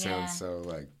 Yeah, it's like Yeah. sounds so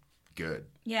like good.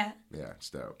 Yeah. Yeah, it's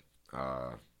dope.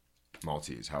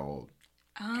 Maltese, how old?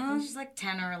 I think she's like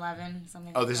 10 or 11,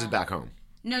 something. Oh, like this is that. back home.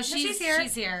 No, she's here.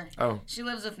 She's here. Oh. She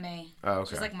lives with me. Oh, okay.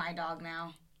 She's like my dog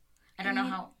now. I don't know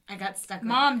how I got stuck with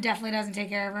Mom definitely doesn't take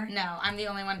care of her. No, I'm the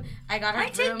only one. I got her I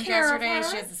take groomed care of yesterday.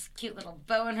 her. She has this cute little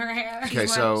bow in her hair. Okay,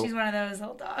 She's so she's one of those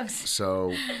little dogs.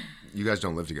 so you guys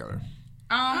don't live together.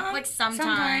 Like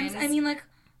sometimes. I mean, like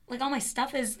all my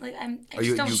stuff is like I Oh,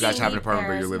 you just don't guys have an sleep apartment, there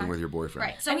but you're as living much. with your boyfriend.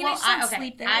 Right. So I mean, well, I just don't okay.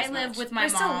 sleep there. I as live much. with my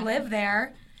But I mom. still live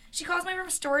there. She calls my room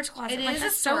a storage closet. It Like, is a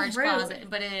that's so storage rude. closet,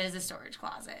 but it is a storage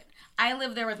closet. I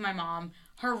live there with my mom.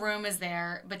 her room is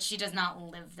there, but she does not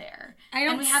live there. I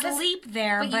don't sleep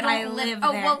there, but I live there.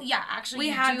 Oh, well, yeah, actually, we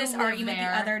had this argument the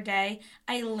other day.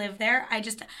 I live there.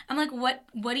 I'm like, what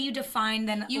do you define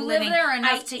then you living? Live there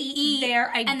enough to eat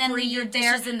there. I and then leave your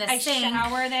dishes in the sink. I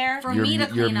shower there. For me to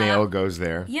clean your mail up. goes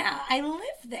there. Yeah, I live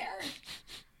there.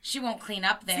 She won't clean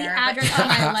up there. The address on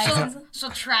my license.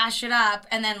 She'll trash it up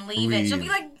and then leave it. She'll be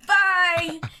like,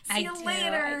 bye. See you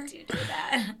later. I do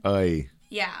that. Aye.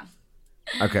 Yeah.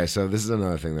 Okay, so this is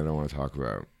another thing that I want to talk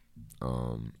about.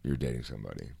 You're dating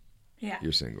somebody. Yeah.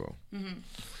 You're single. Mm-hmm.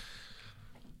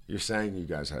 You're saying you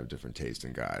guys have different taste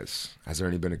in guys. Has there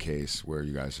any been a case where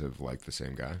you guys have liked the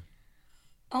same guy?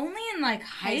 Only in like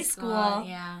high school.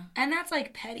 Yeah. And that's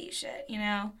like petty shit, you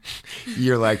know?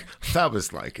 You're like, that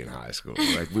was like in high school.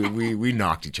 Like we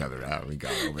knocked each other out. We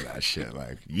got over that shit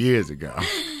like years ago.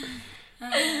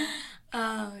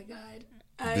 Oh my God.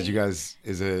 Did you guys,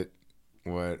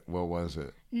 what was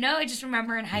it? No, I just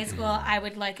remember in high school I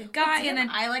would like a guy and then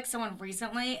I liked someone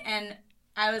recently and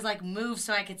I was like, move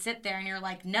so I could sit there, and you're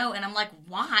like, no, and I'm like,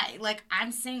 why? Like,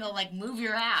 I'm single, like, move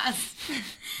your ass.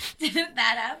 Didn't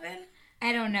that happen?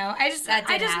 I don't know. That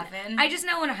did happen. I just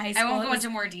know in high school. I won't go into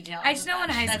more detail. I just know in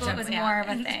high school it was more of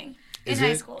a thing. Is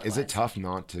it tough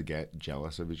not to get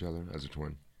jealous of each other as a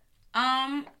twin?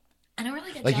 I don't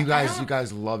really get like jealous. you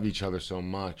guys love each other so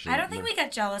much. I don't think we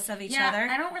get jealous of each other.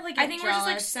 I don't really get jealous. I think we're just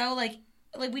like so like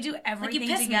we do everything like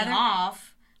you piss together. me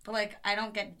off, but like I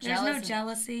don't get jealous. There's no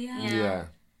jealousy. Yeah.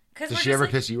 Does she just ever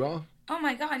piss you off? Oh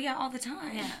my God, yeah, all the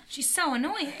time. Yeah. She's so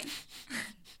annoying.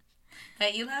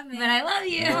 But you love me. But I love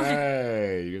you.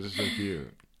 Hey, you guys are so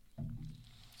cute.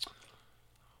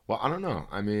 Well, I don't know.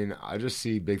 I mean, I just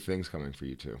see big things coming for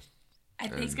you two. I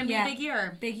think it's gonna be a big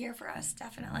year. Big year for us,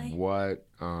 definitely. What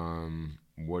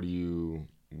do you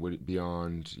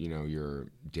beyond, your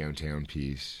downtown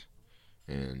piece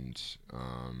and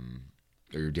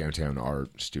or your downtown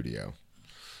art studio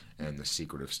and the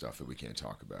secretive stuff that we can't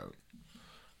talk about?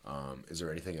 Is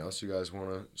there anything else you guys want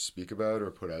to speak about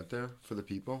or put out there for the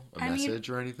people?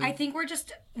 Message or anything? I think we're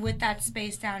just with that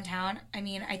space downtown. I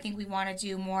mean, I think we want to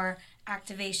do more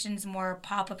activations, more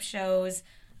pop-up shows,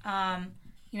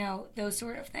 those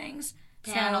sort of things.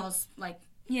 Panels,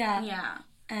 Yeah. Yeah.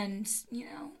 And,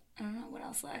 I don't know what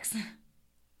else, Lex.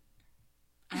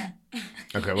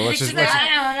 Okay, well I don't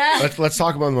know. let's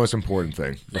talk about the most important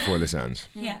thing before this ends.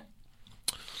 Yeah.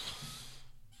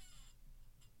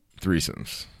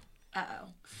 Uh-oh.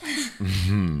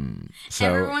 So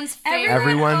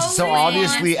everyone's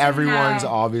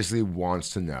obviously wants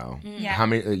to know Yeah. how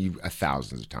many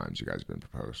thousands of times you guys have been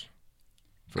proposed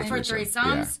for threesomes.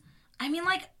 Yeah. I mean,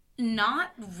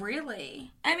 not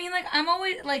really. I mean, I'm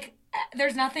always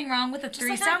there's nothing wrong with a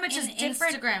threesome. It's just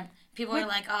different. Instagram. People are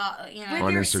like, With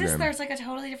on your Instagram. sister, it's a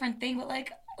totally different thing. But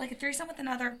like a threesome with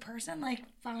another person,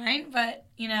 fine. But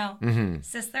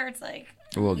sister, it's a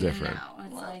little different. No,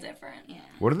 it's a little different. Yeah.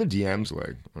 What are the DMs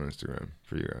like on Instagram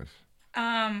for you guys?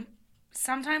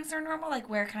 Sometimes they're normal,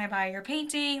 where can I buy your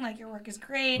painting? Your work is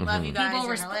great. Love you guys.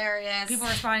 You're hilarious. People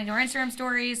responding to our Instagram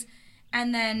stories.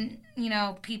 And then,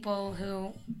 people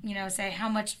who, say how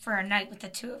much for a night with the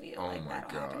two of you. Oh my that'll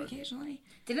God. happen occasionally.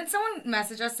 Didn't someone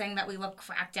message us saying that we look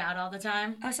cracked out all the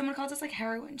time? Oh, someone called us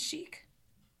heroin chic.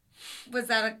 Was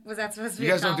that supposed to be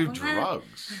You guys a don't do compliment?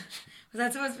 drugs. Was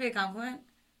that supposed to be a compliment?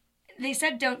 They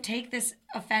said don't take this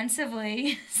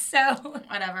offensively, so...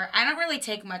 Whatever. I don't really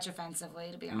take much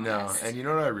offensively, to be honest. No, and you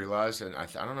know what I realized? And I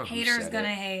don't know who said Haters gonna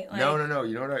hate. No.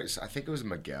 You know what I think it was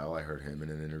Miguel. I heard him in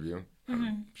an interview.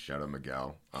 Shout out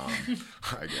Miguel. I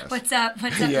guess. What's up? Yeah,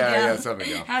 Miguel? yeah, what's up,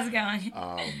 Miguel? How's it going?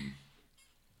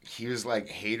 He was like,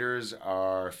 haters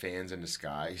are fans in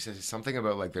disguise. He says something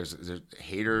about there's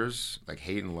haters,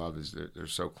 hate and love they're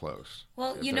so close.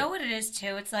 Well, you know what it is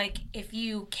too. It's if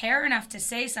you care enough to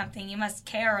say something, you must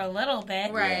care a little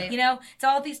bit, right? It's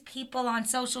all these people on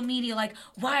social media.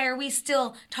 Why are we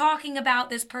still talking about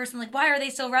this person? Why are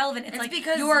they so relevant? It's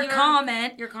because your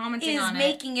comment, you're commenting is on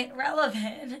making it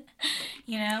relevant.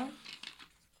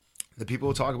 The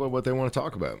people talk about what they want to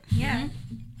talk about. Yeah.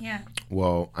 Yeah.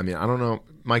 Well, I mean, I don't know.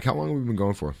 Mike, how long have we been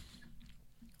going for?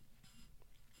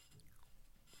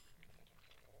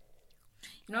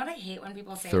 You know what I hate when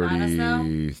people say about us, though?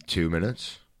 32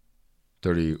 minutes?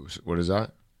 30, what is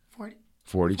that? 40.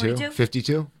 42?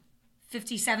 52?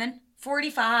 57.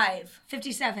 45.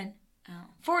 57. Oh.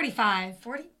 45.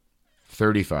 40?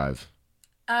 35.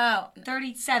 Oh.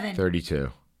 37.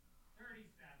 32.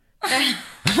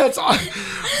 That's all.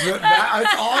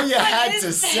 That's all you had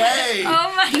to say.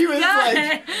 Oh my He was God.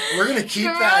 like, "We're gonna keep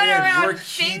Throwing that in. around We're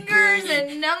fingers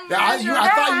keeping." and numbers. I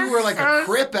thought you were like a So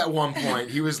crip at one point.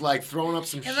 He was like throwing up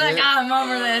some shit. like, oh, I'm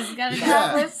over this. Gotta go.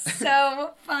 That was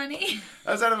so funny.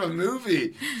 That's out of a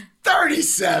movie.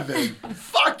 37.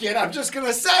 Fuck it. I'm just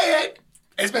gonna say it.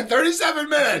 It's been 37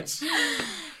 minutes.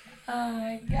 Oh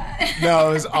my God. No,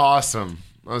 it was awesome.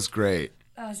 That was great.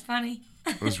 That was funny.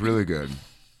 It was really good.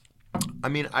 I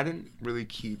mean, I didn't really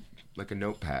keep like a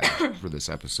notepad for this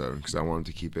episode because I wanted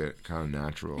to keep it kind of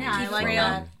natural. Yeah, I like real.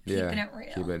 that. Keeping it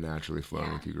real. Keep it naturally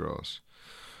flowing with you girls.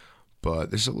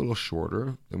 But this is a little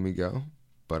shorter than we go.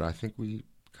 But I think we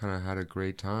kind of had a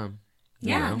great time.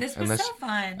 Yeah, this was so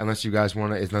fun. Unless you guys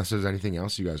want to, unless there's anything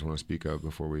else you guys want to speak of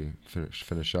before we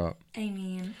finish up. I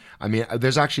mean,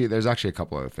 there's actually a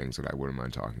couple other things that I wouldn't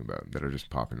mind talking about that are just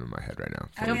popping in my head right now.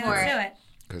 Go for let's do it. it.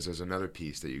 Because there's another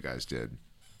piece that you guys did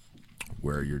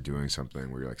where you're doing something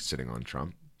where you're like sitting on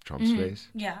Trump's face.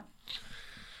 Yeah.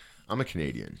 I'm a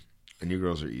Canadian, and you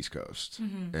girls are East Coast,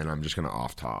 and I'm just gonna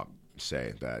off top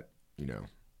say that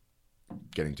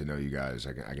getting to know you guys,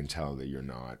 I can tell that you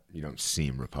don't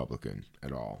seem Republican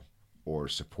at all or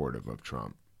supportive of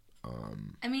Trump.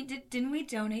 I mean, didn't we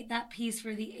donate that piece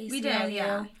for the ACLU? We did,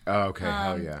 yeah. Oh, okay,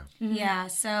 hell yeah. Yeah,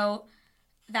 so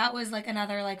that was like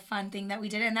another like fun thing that we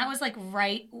did, and that was like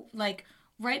right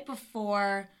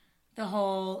before the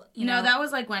whole No, that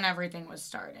was like when everything was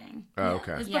starting. Oh,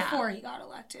 okay. It was before he got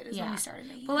elected is when we started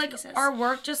making But like pieces. our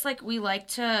work, just like we like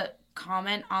to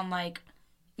comment on like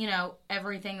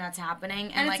everything that's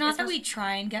happening, and like it's not that we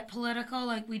try and get political.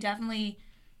 Like we definitely,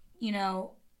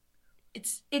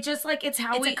 it's just like it's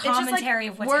how it's we a commentary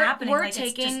of what's happening. We're Like,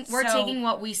 taking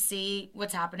what we see,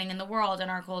 what's happening in the world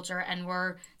and our culture, and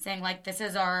we're saying like this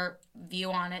is our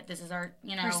view on it. This is our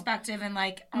perspective, and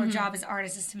like our job as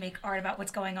artists is to make art about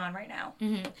what's going on right now.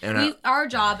 And our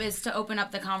job is to open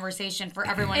up the conversation for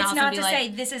everyone else. It's not and be to like, say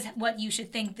this is what you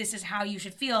should think, this is how you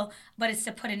should feel, but it's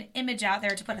to put an image out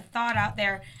there, to put a thought out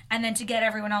there, and then to get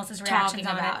everyone else's reactions talking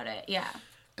on about it. Yeah.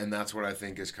 And that's what I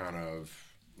think is kind of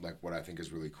like what I think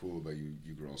is really cool about you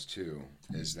girls too,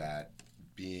 is that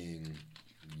being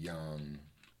young,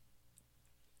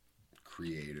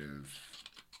 creative,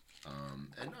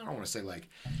 and I don't want to say like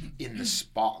in the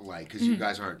spotlight because you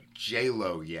guys aren't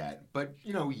J-Lo yet, but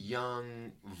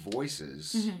young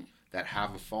voices that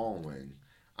have a following.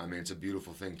 I mean, it's a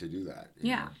beautiful thing to do that.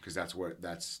 Because that's what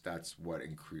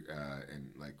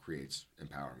creates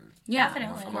empowerment. Yeah,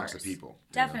 definitely amongst the people.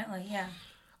 Definitely, yeah.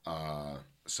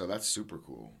 So that's super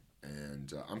cool.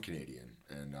 And I'm Canadian,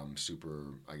 and I'm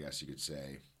super, I guess you could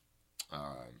say,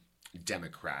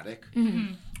 democratic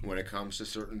when it comes to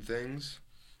certain things.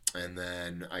 And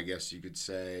then I guess you could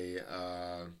say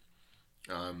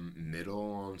I'm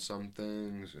middle on some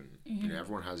things, and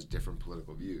everyone has different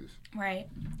political views. Right.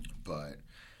 But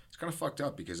it's kind of fucked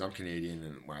up because I'm Canadian,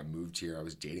 and when I moved here, I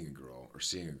was dating a girl or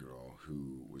seeing a girl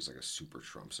who was like a super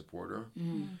Trump supporter.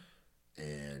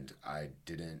 And I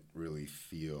didn't really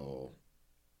feel,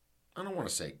 I don't want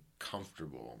to say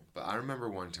comfortable, but I remember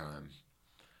one time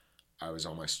I was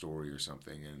on my story or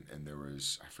something, and there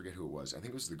was, I forget who it was. I think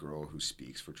it was the girl who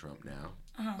speaks for Trump now,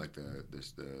 like the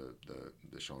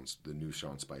new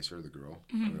Sean Spicer, the girl.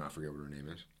 I forget what her name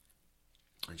is.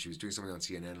 And she was doing something on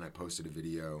CNN, and I posted a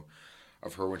video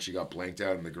of her when she got blanked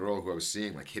out, and the girl who I was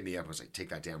seeing like hit me up and was like, "Take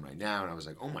that down right now." And I was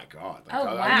like, "Oh my God!" Like,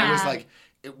 it was like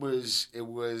it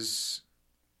was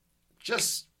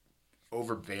just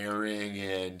overbearing,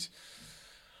 and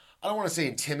I don't want to say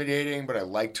intimidating, but I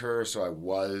liked her, so I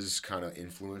was kind of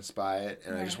influenced by it.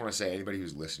 And I just want to say, anybody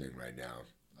who's listening right now,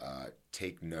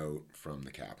 take note from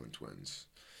the Kaplan Twins.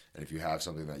 And if you have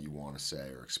something that you want to say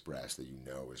or express that you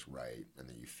know is right and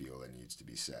that you feel that needs to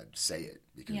be said, say it,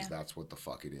 because that's what the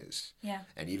fuck it is. Yeah.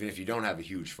 And even if you don't have a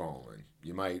huge following,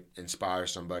 you might inspire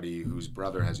somebody whose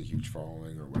brother has a huge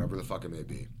following or whatever the fuck it may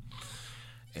be.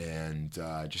 And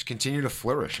just continue to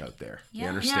flourish out there. You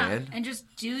understand? Yeah. And just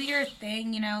do your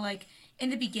thing, like in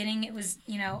the beginning it was,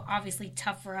 obviously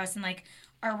tough for us, and like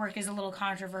our work is a little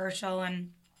controversial,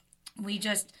 and we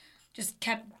just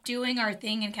kept doing our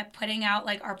thing and kept putting out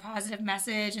like our positive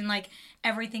message and like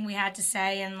everything we had to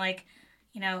say, and like,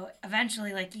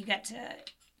 eventually like you get to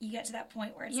that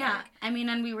point where it's I mean,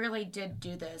 and we really did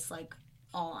do this like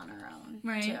all on our own,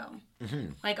 right?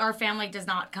 Too. Like our family does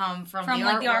not come from the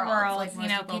like art the art world. like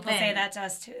people say that to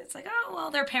us too. It's like, oh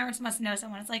well, their parents must know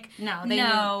someone. It's like, no, they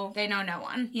know no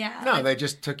one. Yeah. No, they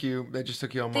just took you on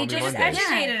Mommy They just Mondays.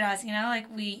 educated us.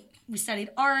 Like we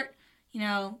studied art.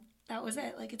 That was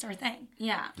it. Like it's our thing.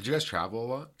 Yeah. Did you guys travel a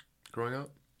lot growing up?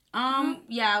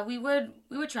 Yeah, we would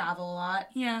travel a lot.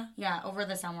 Yeah. Yeah, over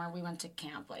the summer we went to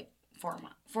camp like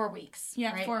 4 weeks.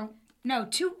 Yeah, right?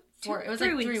 2 It was 3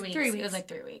 like weeks. 3 weeks. 3 weeks. It was like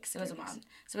 3 weeks. It was a month.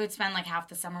 So we'd spend like half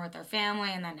the summer with our family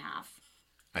and then half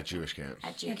At Jewish camp.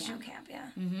 at Jew camp. camp, yeah.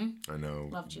 I know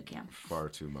Love Jew camp. far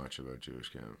too much about Jewish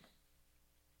camp.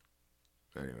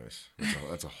 Anyways,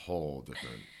 that's a whole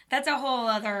different... That's a whole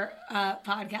other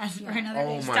podcast for another day.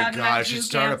 Oh Just my talking God, about I should Jew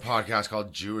start camp. a podcast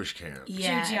called Jewish Camp.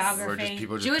 Yes. Jew geography. Where just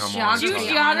people just Jewish come on and geography. talk.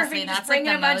 Jewish geography, Honestly, just that's, bringing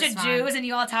like, a the bunch of most Jews fun. and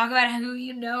you all talk about who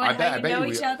you know and how you know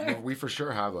each other. We for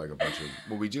sure have like a bunch of...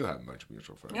 Well, we do have a bunch of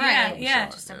mutual friends. Right, We yeah. saw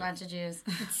it, Just a bunch of Jews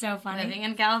It's so funny. living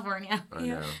in California. I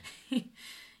know.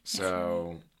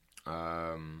 So,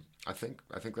 I think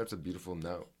that's a beautiful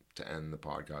note to end the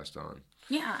podcast on.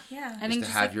 Yeah. Yeah. I think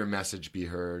To have your message be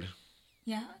heard.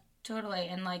 Yeah. totally,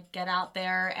 and like get out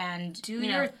there and Do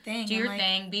your thing. Do and, your like,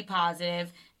 thing. Be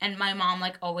positive. And my mom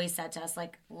like always said to us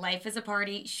like, life is a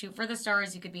party. Shoot for the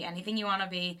stars. You could be anything you want to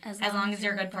be as long as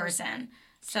you're a good person.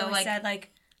 So always like said,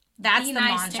 like, that's be the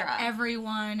nice mantra. to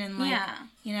everyone and like,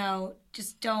 you know,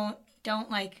 just don't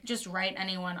like Just write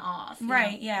anyone off. you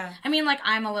right. know? Yeah. I mean, like,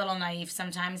 I'm a little naive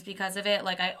sometimes because of it.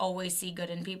 Like, I always see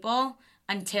good in people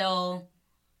until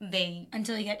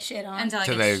Until you get shit on. until I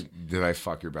Till get they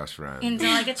fuck your best friend.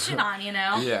 until I get shit on, you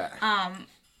know? Yeah.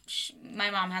 My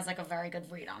mom has like a very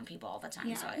good read on people all the time.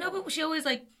 Yeah. So No, but she always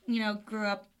like, you know,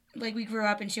 we grew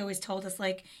up and she always told us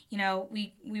like, you know,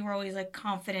 we were always like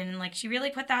confident and like she really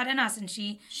put that in us and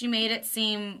she made it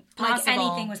seem possible. like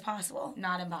anything was possible.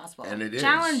 Not impossible. And it is.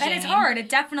 Challenging. And it's hard. It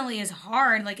definitely is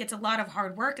hard. Like it's a lot of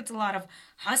hard work. It's a lot of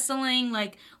hustling.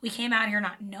 Like we came out here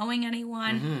not knowing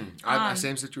anyone.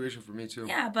 Same situation for me too.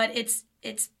 Yeah, but it's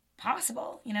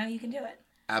possible. You know, you can do it.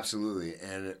 Absolutely.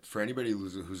 And for anybody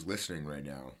who's listening right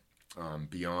now,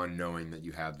 beyond knowing that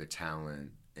you have the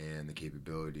talent and the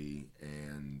capability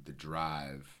and the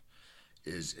drive,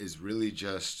 is really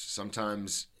just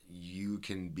sometimes you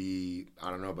can be, I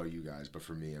don't know about you guys, but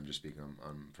for me, I'm just speaking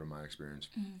from my experience.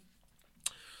 Mm-hmm.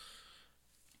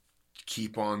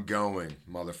 Keep on going,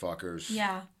 motherfuckers.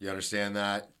 Yeah. You understand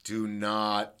that? Do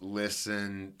not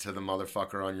listen to the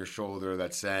motherfucker on your shoulder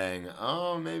that's saying,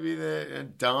 oh, maybe they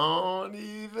don't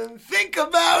even think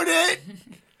about it.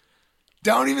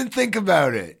 Don't even think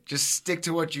about it. Just stick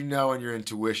to what you know and your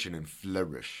intuition and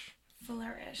flourish.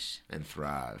 Flourish. And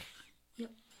thrive.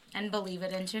 Yep. And believe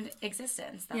it into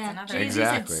existence. That's another Jay-Z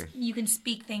Exactly. said you can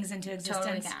speak things into existence.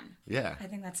 Totally can. Yeah. I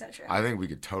think that's so true. I think we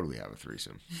could totally have a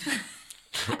threesome.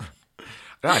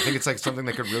 No, I think it's like something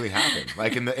that could really happen,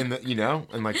 like in the you know,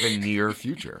 in like the near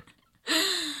future.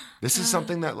 This is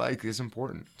something that like is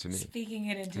important to me. Speaking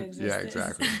it into existence. Yeah,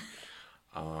 exactly.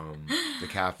 The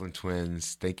Kaplan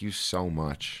Twins, thank you so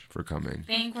much for coming.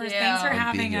 Thank you. Thanks for and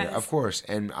having being here. us. Of course,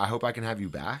 and I hope I can have you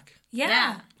back.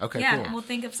 Yeah. Okay, yeah, cool. and we'll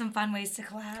think of some fun ways to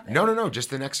collab. No. Just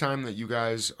the next time that you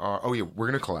guys are. Oh yeah, we're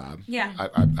gonna collab. Yeah.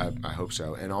 I hope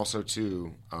so. And also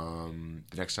too,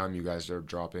 the next time you guys are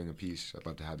dropping a piece, I'd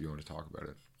love to have you on to talk about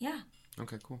it. Yeah.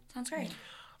 Okay, cool. Sounds great.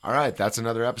 All right, that's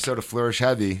another episode of Flourish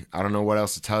Heavy. I don't know what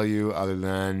else to tell you other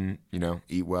than, you know,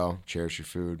 eat well, cherish your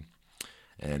food,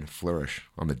 and flourish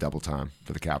on the double time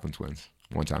for the Kaplan Twins.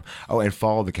 One time. Oh, and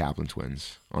follow the Kaplan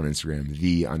Twins on Instagram,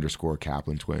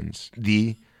 _Kaplan Twins.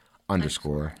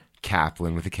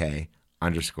 _Kaplan with a K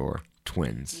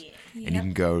 _twins. Yeah. And you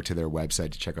can go to their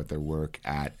website to check out their work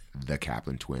at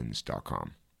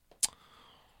theKaplanTwins.com.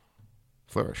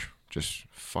 Flourish. Just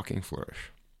fucking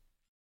flourish.